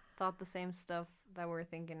ago thought the same stuff that we're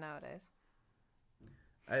thinking nowadays.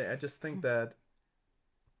 I just think that.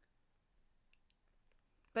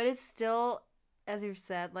 But it's still, as you've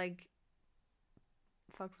said, like,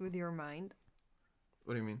 fucks with your mind.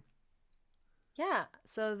 What do you mean? Yeah,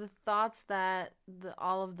 so the thoughts that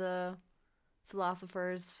all of the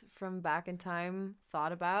philosophers from back in time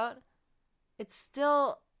thought about, it's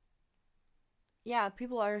still,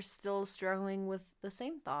 people are still struggling with the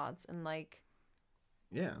same thoughts, and like,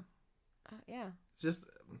 it's just,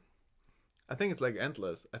 I think it's like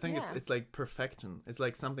endless. I think it's like perfection. It's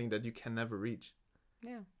like something that you can never reach.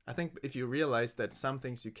 Yeah. I think if you realize that some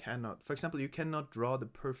things you cannot, for example, you cannot draw the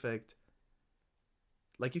perfect,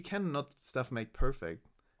 like, you cannot stuff make perfect,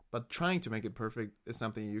 but trying to make it perfect is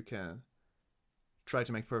something you can try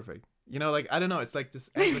to make perfect. Like, I don't know, it's like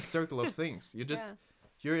this endless circle of things. You just,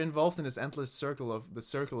 you're involved in this endless circle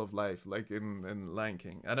of life, like in Lion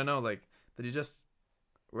King. I don't know, like, that you just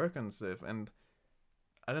work on stuff, and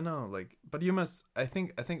I don't know, like, but you must, I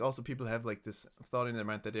think also people have like this thought in their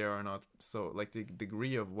mind that they are not, so like the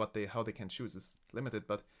degree of how they can choose is limited,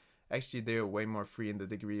 but actually they're way more free in the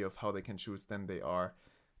degree of how they can choose than they are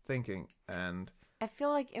thinking. And I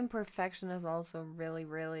feel like imperfection is also really,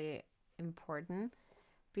 really important,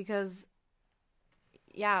 because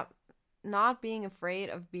not being afraid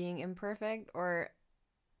of being imperfect, or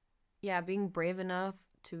being brave enough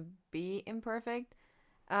to be imperfect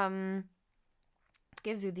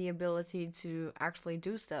gives you the ability to actually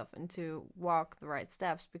do stuff and to walk the right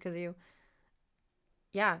steps, because you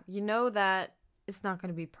know that it's not going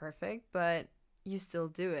to be perfect, but you still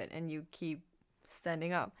do it and you keep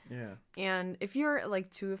standing up. And if you're like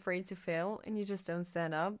too afraid to fail and you just don't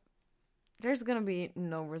stand up, there's going to be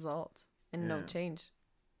no result and no change.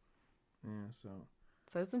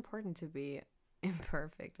 So it's important to be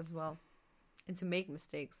imperfect as well, and to make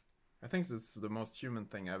mistakes. I think it's the most human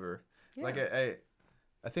thing ever. Like,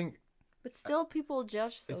 I think, but still people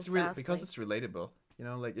judge so fast because it's relatable.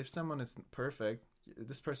 Like, if someone is perfect,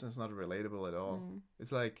 this person is not relatable at all.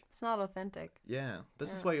 It's like, it's not authentic.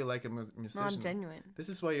 This is why you like a musician. Not genuine. This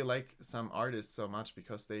is why you like some artists so much,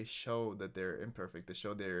 because they show that they're imperfect. They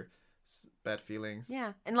show their bad feelings.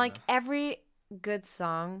 And like every good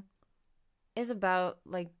song is about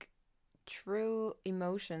like true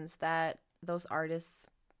emotions that those artists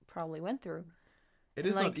probably went through. It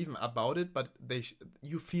is, like, not even about it, but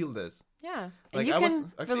you feel this. Like, and you can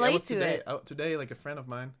relate to it. Today, like, a friend of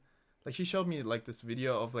mine, like, she showed me like this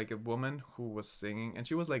video of like a woman who was singing, and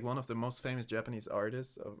she was like one of the most famous Japanese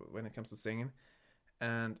artists when it comes to singing,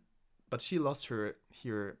 but she lost her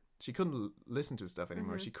she couldn't listen to stuff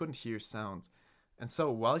anymore. She couldn't hear sounds, and so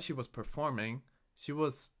while she was performing, she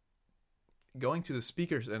was going to the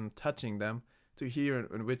speakers and touching them to hear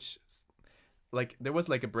in which like there was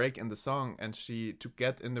like a break in the song, and she, to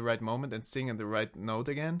get in the right moment and sing in the right note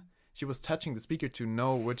again, she was touching the speaker to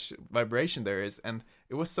know which vibration there is. And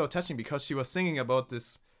it was so touching because she was singing about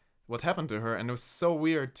this, what happened to her, and it was so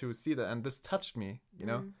weird to see that. And this touched me, you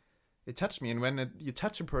know. It touched me. And when you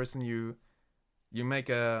touch a person, you make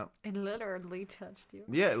a, It literally touched you.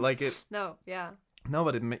 yeah, like it. No, yeah. No,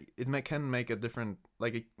 but can make a different,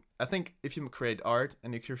 like I think if you create art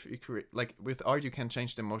and you create, like with art, you can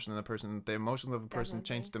change the emotion of a person. The emotion of a person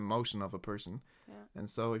Definitely. change the motion of a person. Yeah. And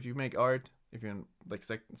so if you make art, if you're like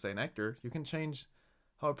say an actor, you can change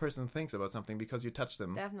how a person thinks about something because you touch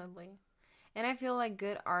them. Definitely. And I feel like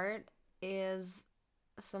good art is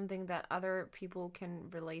something that other people can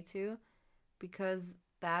relate to, because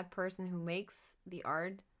that person who makes the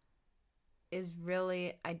art is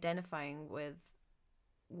really identifying with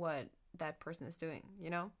what that person is doing, you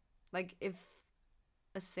know? Like if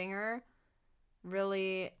a singer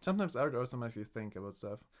really, Sometimes art also makes you think about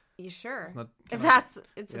stuff. you sure? It's not.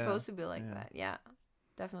 It's Yeah, supposed to be like yeah. that. Yeah,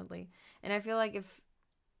 definitely. And I feel like if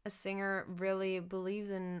a singer really believes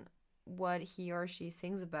in what he or she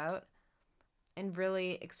sings about and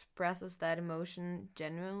really expresses that emotion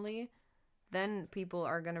genuinely, then people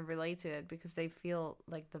are going to relate to it because they feel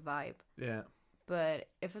like the vibe. Yeah. But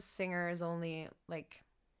if a singer is only like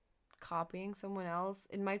copying someone else,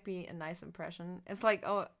 it might be a nice impression. It's like,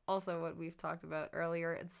 oh, also what we've talked about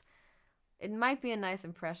earlier. It might be a nice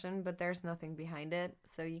impression, but there's nothing behind it,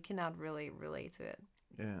 so you cannot really relate to it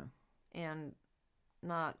Yeah. and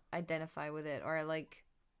not identify with it, or like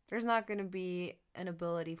there's not going to be an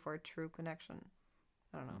ability for a true connection.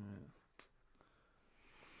 I don't know. Yeah.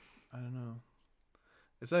 I don't know.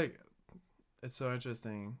 It's like, it's so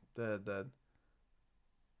interesting that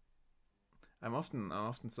I'm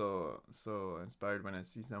often so inspired when I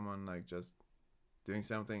see someone like just doing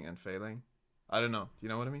something and failing. I don't know. Do you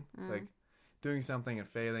know what I mean? Like doing something and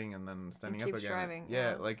failing and then standing up keep again. striving,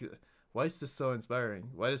 Yeah, yeah. like why is this so inspiring?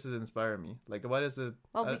 Why does it inspire me? Like why does it?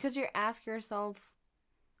 Well, because you ask yourself,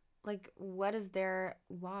 like, what is their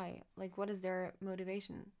why? Like, what is their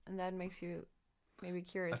motivation? And that makes you maybe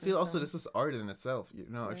curious. I feel also some- this is art in itself. You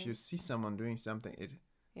know, if Right. you see someone doing something, it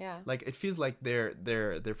Yeah. like it feels like their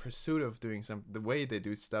pursuit of doing something, the way they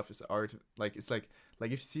do stuff is art. Like it's like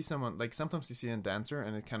if you see someone, like sometimes you see a dancer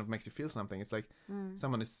and it kind of makes you feel something. It's like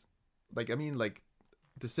someone is like, I mean, like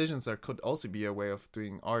decisions could also be a way of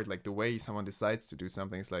doing art. Like the way someone decides to do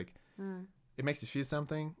something is like it makes you feel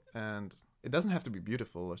something, and it doesn't have to be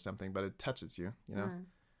beautiful or something, but it touches you, you know.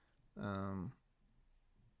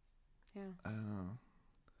 Yeah. I don't know.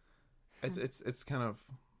 It's kind of,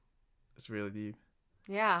 it's really deep.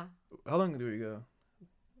 Yeah. How long do we go?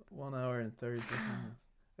 1 hour and 30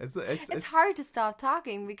 minutes. It's hard to stop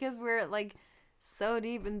talking because we're like so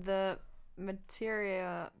deep in the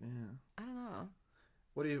material. Yeah. I don't know.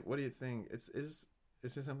 What do you think? Is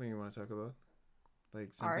this something you want to talk about? Like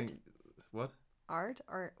something? Art? What? Art,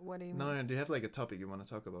 or what do you mean? No, do you have like a topic you want to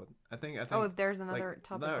talk about? I think. Oh, if there's another like,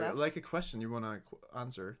 topic no, left. like a question you want to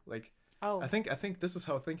answer. Like Oh. I think this is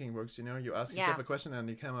how thinking works. You know, you ask yourself a question and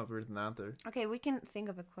you come up with an answer. Okay, we can think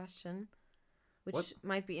of a question, which What?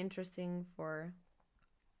 might be interesting for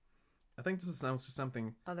I think this is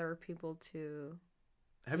something. other people to.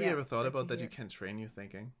 Have Yeah, you ever thought for it to about that you hear. can train your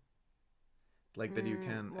thinking? Like that you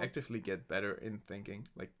can well- actively get better in thinking.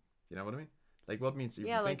 Like, you know what I mean? Like what means even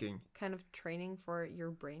Yeah, like thinking? kind of training for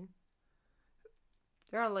your brain.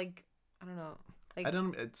 There are like, I don't know. Like, I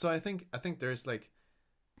don't. So I think there's like,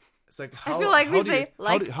 it's like I how. feel like we how do you- say,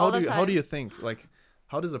 like, how all do the you, How time. do you think? Like,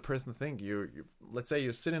 how does a person think? You let's say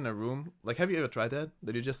you sit in a room. Like, have you ever tried that?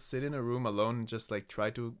 That you just sit in a room alone and just like try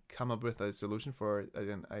to come up with a solution for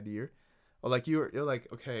an idea, or like you're like,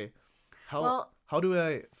 okay, how do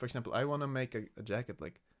I? For example, I want to make a jacket.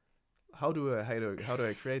 Like, how do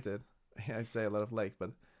I create it? I say a lot of like,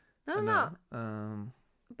 but no.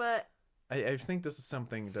 But I think this is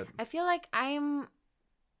something that I feel like I'm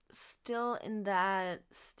still in that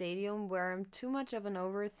stadium where I'm too much of an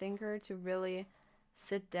overthinker to really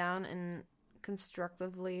sit down and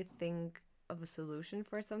constructively think of a solution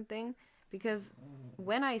for something. Because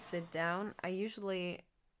when I sit down, I usually,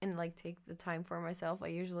 and like take the time for myself, I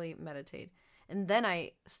usually meditate. And then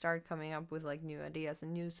I start coming up with like new ideas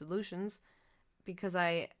and new solutions because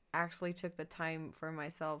I actually took the time for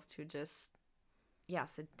myself to just, yeah,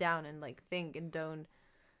 sit down and like think and don't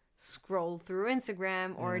scroll through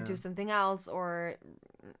Instagram or Yeah. do something else or,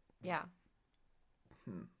 yeah.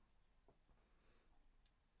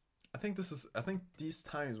 I think these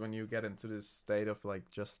times when you get into this state of like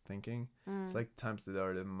just thinking, it's like times that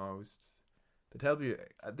are the most that help you.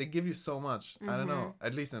 They give you so much. I don't know.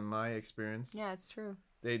 At least in my experience, Yeah, it's true.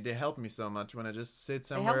 they help me so much when I just sit They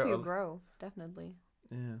somewhere. help you grow, definitely.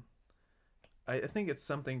 Yeah, I think it's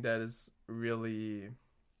something that is really.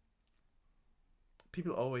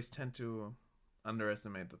 People always tend to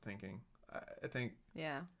underestimate the thinking. I think.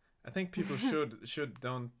 Yeah. I think people should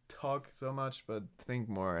don't talk so much, but think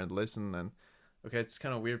more and listen. And okay, it's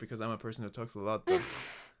kind of weird because I'm a person who talks a lot,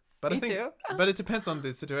 but I think, too. but it depends on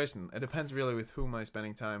the situation. It depends really with whom I'm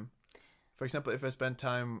spending time. For example, if I spend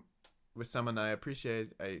time with someone I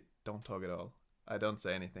appreciate, I don't talk at all. I don't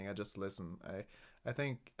say anything. I just listen. I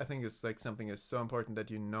think it's like something is so important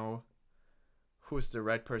that you know who's the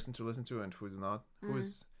right person to listen to and who's not.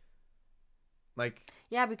 Who's like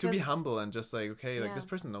Yeah, because to be humble and just like, okay, like Yeah. this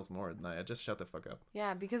person knows more than I just shut the fuck up.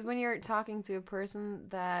 Yeah, because when you're talking to a person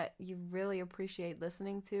that you really appreciate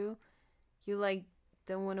listening to, you like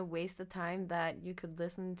don't want to waste the time that you could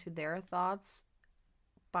listen to their thoughts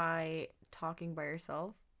by talking by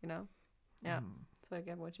yourself, you know? Yeah. So I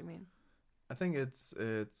get what you mean. I think it's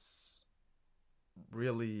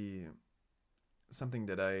really something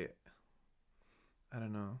that I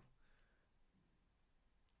don't know.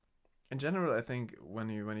 In general, I think when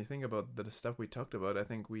you think about the stuff we talked about, I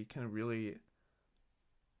think we can really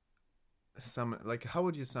how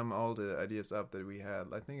would you sum all the ideas up that we had?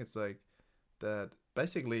 I think it's like that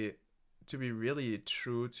basically to be really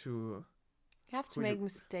true to You have to who make you-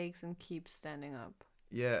 mistakes and keep standing up.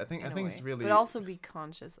 yeah, I think in a it's way. really But also be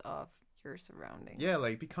conscious of your surroundings. yeah,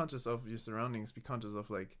 like be conscious of your surroundings, be conscious of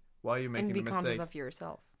like why you're making and be the conscious mistakes. of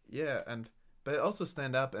yourself. Yeah, but also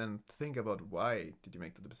stand up and think about why did you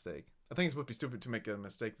make the mistake. I think it would be stupid to make a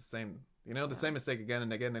mistake the same, the same mistake again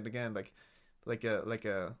and again and again, like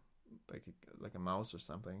a mouse or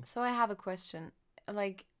something. So I have a question,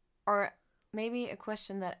 or maybe a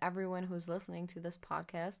question that everyone who's listening to this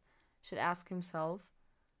podcast should ask himself.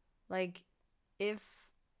 Like, if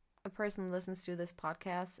a person listens to this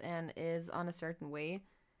podcast and is on a certain way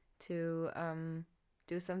to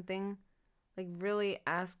do something, like really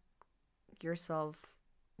ask yourself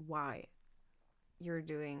why you're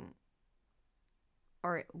doing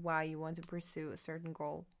or why you want to pursue a certain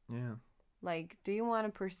goal. Yeah. Like, do you want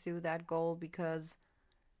to pursue that goal because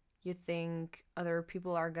you think other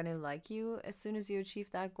people are going to like you as soon as you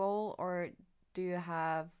achieve that goal? Or do you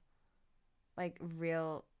have, like,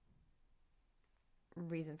 real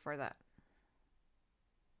reason for that?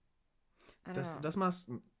 I don't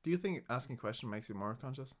know. Do you think asking question makes you more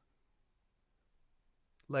conscious?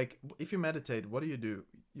 Like, if you meditate, what do?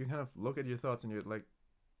 You kind of look at your thoughts and you're like...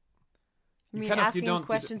 You mean kind of- asking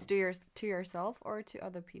questions to yourself or to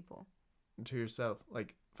other people? To yourself.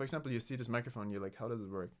 Like, for example, you see this microphone, you're like, how does it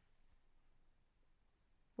work?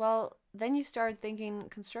 Well, then you start thinking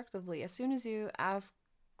constructively. As soon as you ask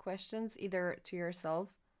questions, either to yourself,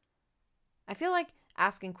 I feel like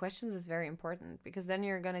asking questions is very important because then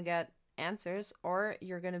you're going to get answers, or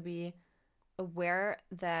you're going to be aware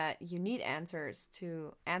that you need answers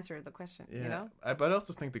to answer the question, Yeah. you know? But I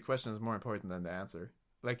also think the question is more important than the answer.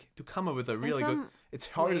 Like, to come up with a really good... some It's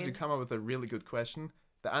harder to ways- come up with a really good question.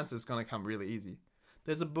 The answer is going to come really easy.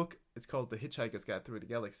 There's a book, it's called The Hitchhiker's Guide Through the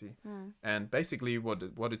Galaxy. And basically what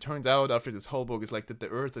it turns out after this whole book is like that the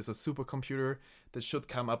Earth is a supercomputer that should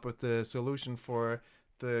come up with the solution for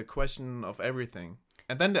the question of everything.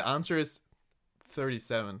 And then the answer is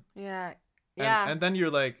 37. Yeah. Yeah. And then you're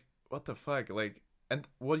like, what the fuck? Like, and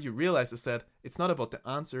what you realize is that it's not about the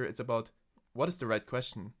answer, it's about what is the right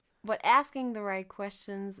question. But asking the right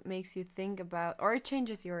questions makes you think about, or it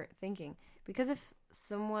changes your thinking. Because if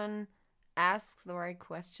someone asks the right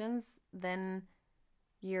questions, then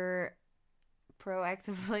you're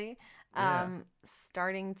proactively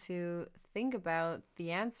starting to think about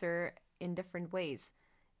the answer in different ways.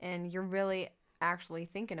 And you're really actually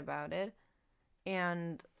thinking about it.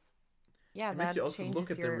 And yeah, It that makes you also changes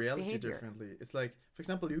look at the your reality behavior. differently. It's like, for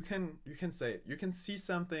example, you can see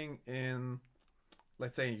something in,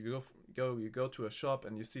 let's say you go to a shop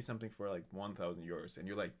and you see something for like 1,000 euros and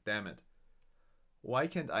you're like, damn it, why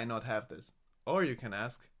can't I not have this? Or you can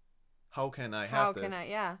ask, how can I have this?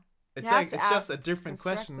 Yeah. It's You have like to it's just a ask different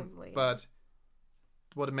question, constructively. but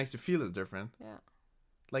what it makes you feel is different. Yeah.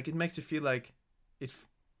 Like, it makes you feel like if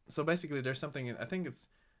so basically there's something I think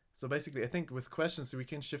with questions we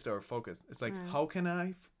can shift our focus. It's like, how can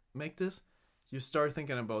I make this? You start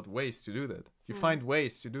thinking about ways to do that. You find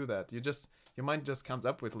ways to do that. Your mind just comes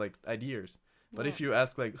up with like ideas. But if you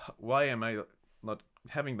ask like, why am I not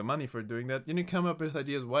having the money for doing that? Then you come up with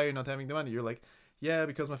ideas why you're not having the money. You're like, yeah,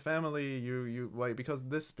 because my family, why, because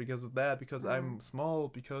this, because of that, because I'm small,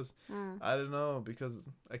 because I don't know, because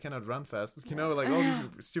I cannot run fast. You know, like all these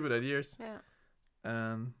stupid ideas. Yeah.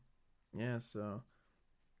 And yeah, so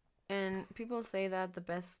And people say that the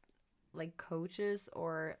best like coaches,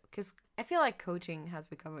 or because I feel like coaching has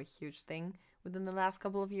become a huge thing within the last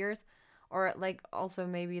couple of years, or like also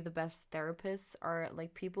maybe the best therapists are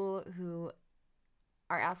like people who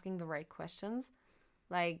are asking the right questions.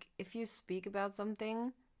 Like if you speak about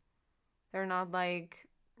something, they're not like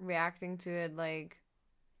reacting to it like,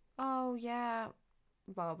 oh yeah,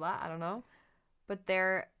 blah blah blah, I don't know, but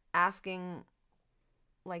they're asking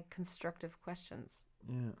like constructive questions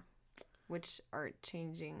yeah, which are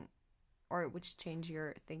changing or which change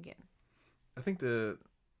your thinking. I think yeah.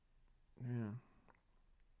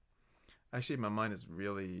 Actually, my mind is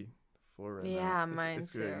really full right now. Yeah, mine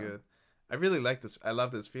It's too. really good. I really like this. I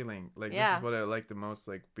love this feeling. Like this Yeah. is what I like the most.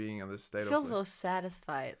 Like being in this state Feel of. so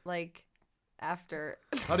satisfied, like after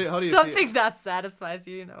How do you something feel? that satisfies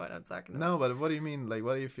you. You know what I'm talking about. No, but what do you mean? Like,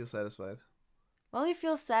 what do you feel satisfied? Well, you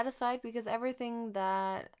feel satisfied because everything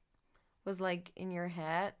that was like in your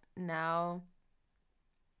head now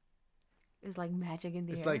is like magic in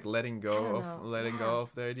the It's air. like letting I go don't of know. letting Yeah. go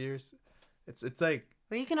of the ideas. It's like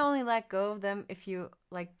But you can only let go of them if you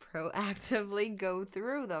like proactively go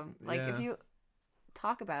through them. Like if Yeah. you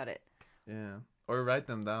talk about it. yeah, or write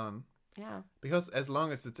them down. Yeah. Because as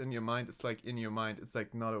long as it's in your mind, it's like in your mind. It's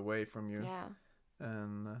like not away from you. Yeah.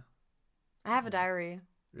 And I have a diary.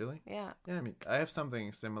 really, Yeah. yeah. I mean, I have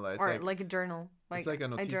something similar. It's Or like like a journal. it's like a I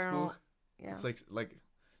notice journal. book. Yeah. It's like I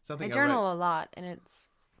something. journal a lot, and it's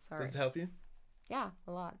sorry. Does it help you? Yeah,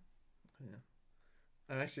 a lot. Yeah.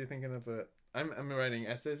 I'm actually thinking of a. I'm writing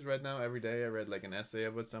essays right now. Every day I read like an essay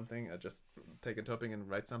about something. I just take a topic and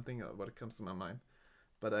write something what comes to my mind.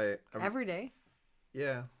 But I Every day.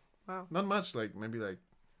 yeah, Wow. not much. Like maybe like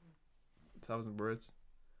 1,000 words.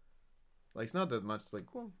 Like it's not that much. Like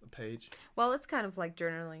Cool. a page. Well, it's kind of like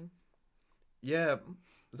journaling. Yeah.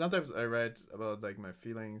 Sometimes I write about like my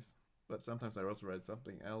feelings, but sometimes I also write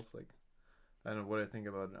something else. Like I don't know what I think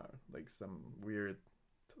about like some weird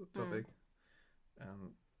topic.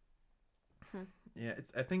 Um. Hmm. Yeah,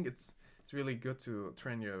 I think it's really good to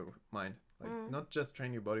train your mind, like not just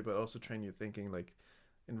train your body, but also train your thinking, like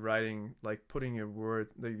in writing, like putting your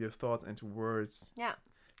words, like your thoughts into words. Yeah.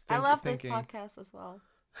 I love this podcast as well.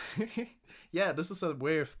 Yeah, this is a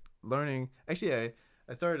way of learning. Actually,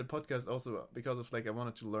 I started a podcast also because of like I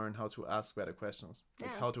wanted to learn how to ask better questions,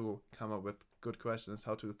 like Yeah. how to come up with good questions,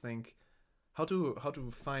 how to think, how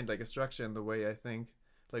to find like a structure in the way I think,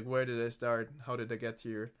 like where did I start, how did I get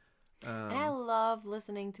here. And I love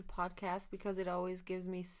listening to podcasts because it always gives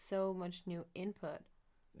me so much new input.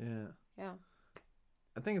 Yeah. Yeah.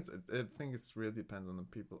 I think it's really depends on the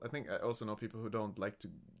people. I think I also know people who don't like to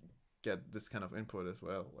get this kind of input as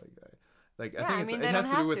well. I Yeah, think I mean, it they has don't to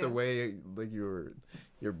do have with to. the way like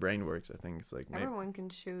your brain works. I think it's like Everyone can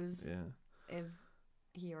choose yeah. if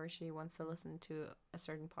he or she wants to listen to a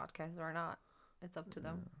certain podcast or not. It's up to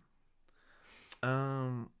them.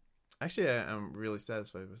 Actually, I'm really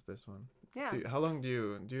satisfied with this one. Yeah. How long do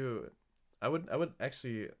you? I would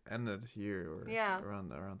actually end it here or Yeah. around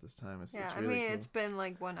this time. It's Yeah, really I mean, cool. it's been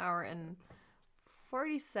like 1 hour and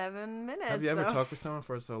 47 minutes. Have you ever so- talked with someone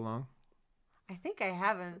for so long? I think I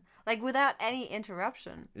haven't. Like, without any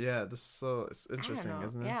interruption. Yeah, it's interesting, I don't know.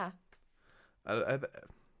 isn't it? Yeah. I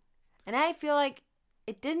And I feel like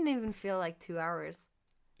it didn't even feel like 2 hours.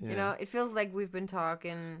 yeah. You know, it feels like we've been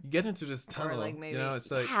talking You get into this for tunnel. like maybe. You know, it's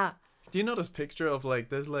like. yeah. Do you know this picture of like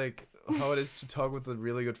there's like how it is to talk with a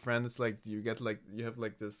really good friend? It's like you get like you have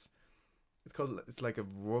like this. It's like a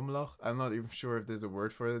Wurmloch. I'm not even sure if there's a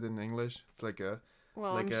word for it in English. It's like a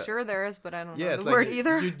Well, like I'm sure there is, but I don't yeah. know It's the like word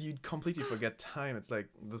either. You completely forget time. It's like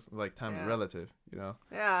this like time Yeah. relative. You know.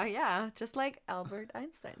 Yeah. Just like Albert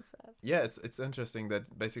Einstein says. Yeah, it's interesting that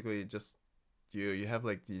basically just you have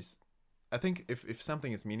like these. I think if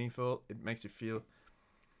something is meaningful, it makes you feel.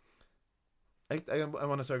 I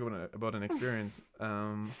want to talk about an experience.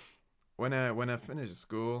 When I finished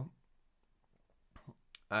school,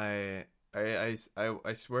 I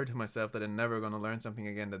swear to myself that I'm never gonna learn something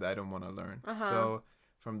again that I don't want to learn. Uh-huh. So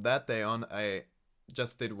from that day on, I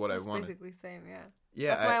just did what It's I wanted. basically same, yeah.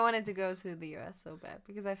 Yeah, That's why I wanted to go to the US so bad,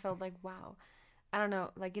 because I felt like, wow, I don't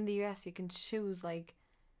know, like in the US you can choose like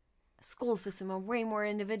a school system are way more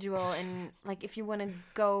individual, and like if you want to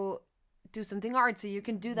go do something artsy, you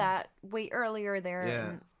can do that way earlier there. Yeah.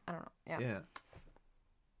 And I don't know. Yeah. Yeah.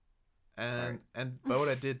 Sorry. But what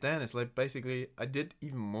I did then is like basically I did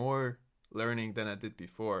even more learning than I did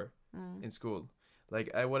before in school. Like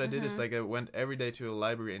what I did is like I went every day to a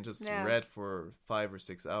library and just Yeah. read for 5 or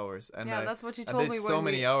 6 hours. And Yeah, I, that's what you I told did me so when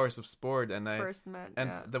many we hours of sport, and first met. and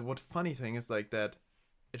yeah. the what funny thing is like that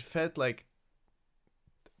it felt like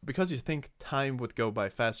because you think time would go by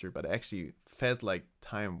faster, but it actually felt like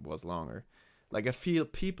time was longer. Like I feel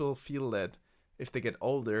people feel that if they get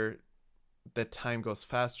older, that time goes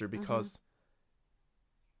faster because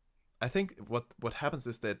I think what happens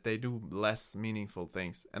is that they do less meaningful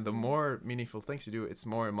things, and the more meaningful things you do, it's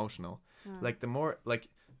more emotional. Like the more like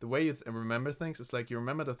the way you remember things, it's like you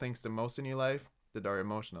remember the things the most in your life that are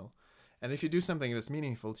emotional, and if you do something that's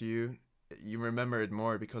meaningful to you, you remember it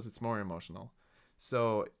more because it's more emotional.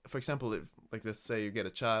 So, for example, if like let's say you get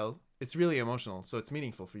a child, it's really emotional, so it's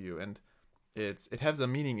meaningful for you, and it has a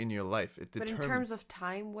meaning in your life. But in terms of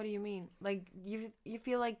time, what do you mean? Like you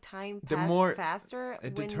feel like time The passed more- faster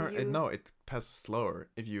It when you... no, it passes slower.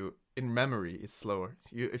 If you in memory, it's slower.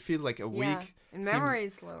 It feels like a week. in memory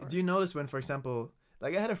is slower. Do you notice when, for example,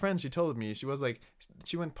 like I had a friend, she told me she was like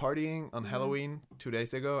she went partying on Halloween 2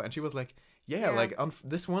 days ago, and she was like, yeah. Like on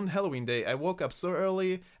this one Halloween day, I woke up so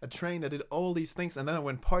early, I trained, I did all these things, and then I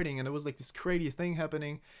went partying, and it was like this crazy thing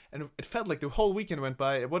happening, and it felt like the whole weekend went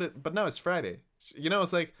by. But now it's Friday. You know,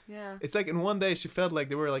 it's like it's like in one day she felt like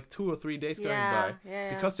there were like 2 or 3 days going by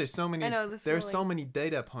because there's so many. There's so many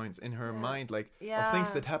data points in her mind, like of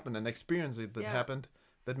things that happened and experiences that happened,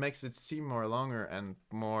 that makes it seem more longer and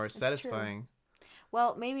more satisfying.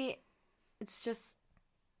 Well, maybe it's just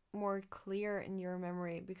more clear in your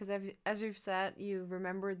memory because as you've said, you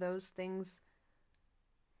remember those things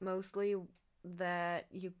mostly that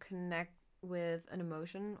you connect with an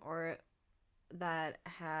emotion or that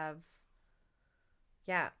have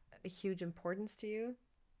a huge importance to you.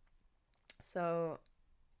 So,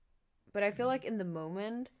 but I feel like in the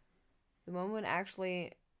moment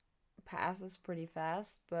actually passes pretty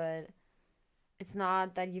fast, but it's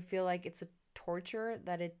not that you feel like it's a torture,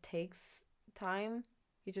 that it takes time.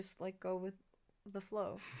 You just like go with the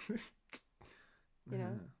flow. You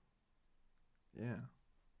know? Yeah.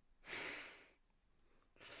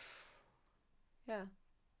 Yeah.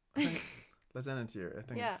 I think let's end it here. I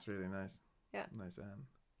think it's really nice. Yeah. Nice end.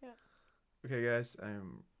 Yeah. Okay, guys,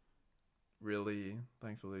 I'm really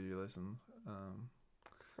thankful that you listened.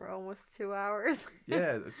 For almost 2 hours.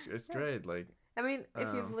 Yeah, it's great. Like, I mean,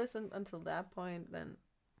 if you've listened until that point, then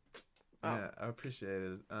yeah, I appreciate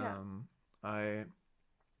it.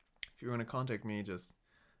 If you want to contact me, just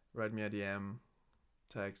write me a DM,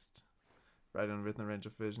 text, write on Written Range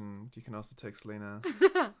of Vision. You can also text Lena.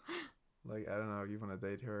 Like, I don't know, you want to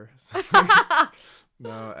date her?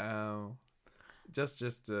 No,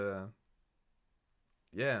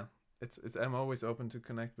 yeah. It's I'm always open to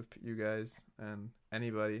connect with you guys and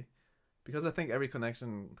anybody, because I think every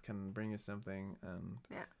connection can bring you something, and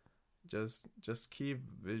just keep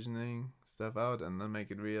visioning stuff out and then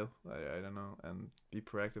make it real. I don't know, and be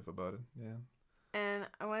proactive about it. Yeah. And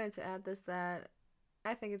I wanted to add this, that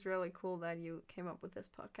I think it's really cool that you came up with this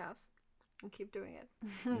podcast and keep doing it.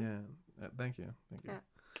 Yeah. Thank you. Yeah.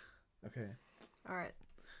 Okay. All right.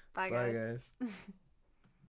 Bye guys.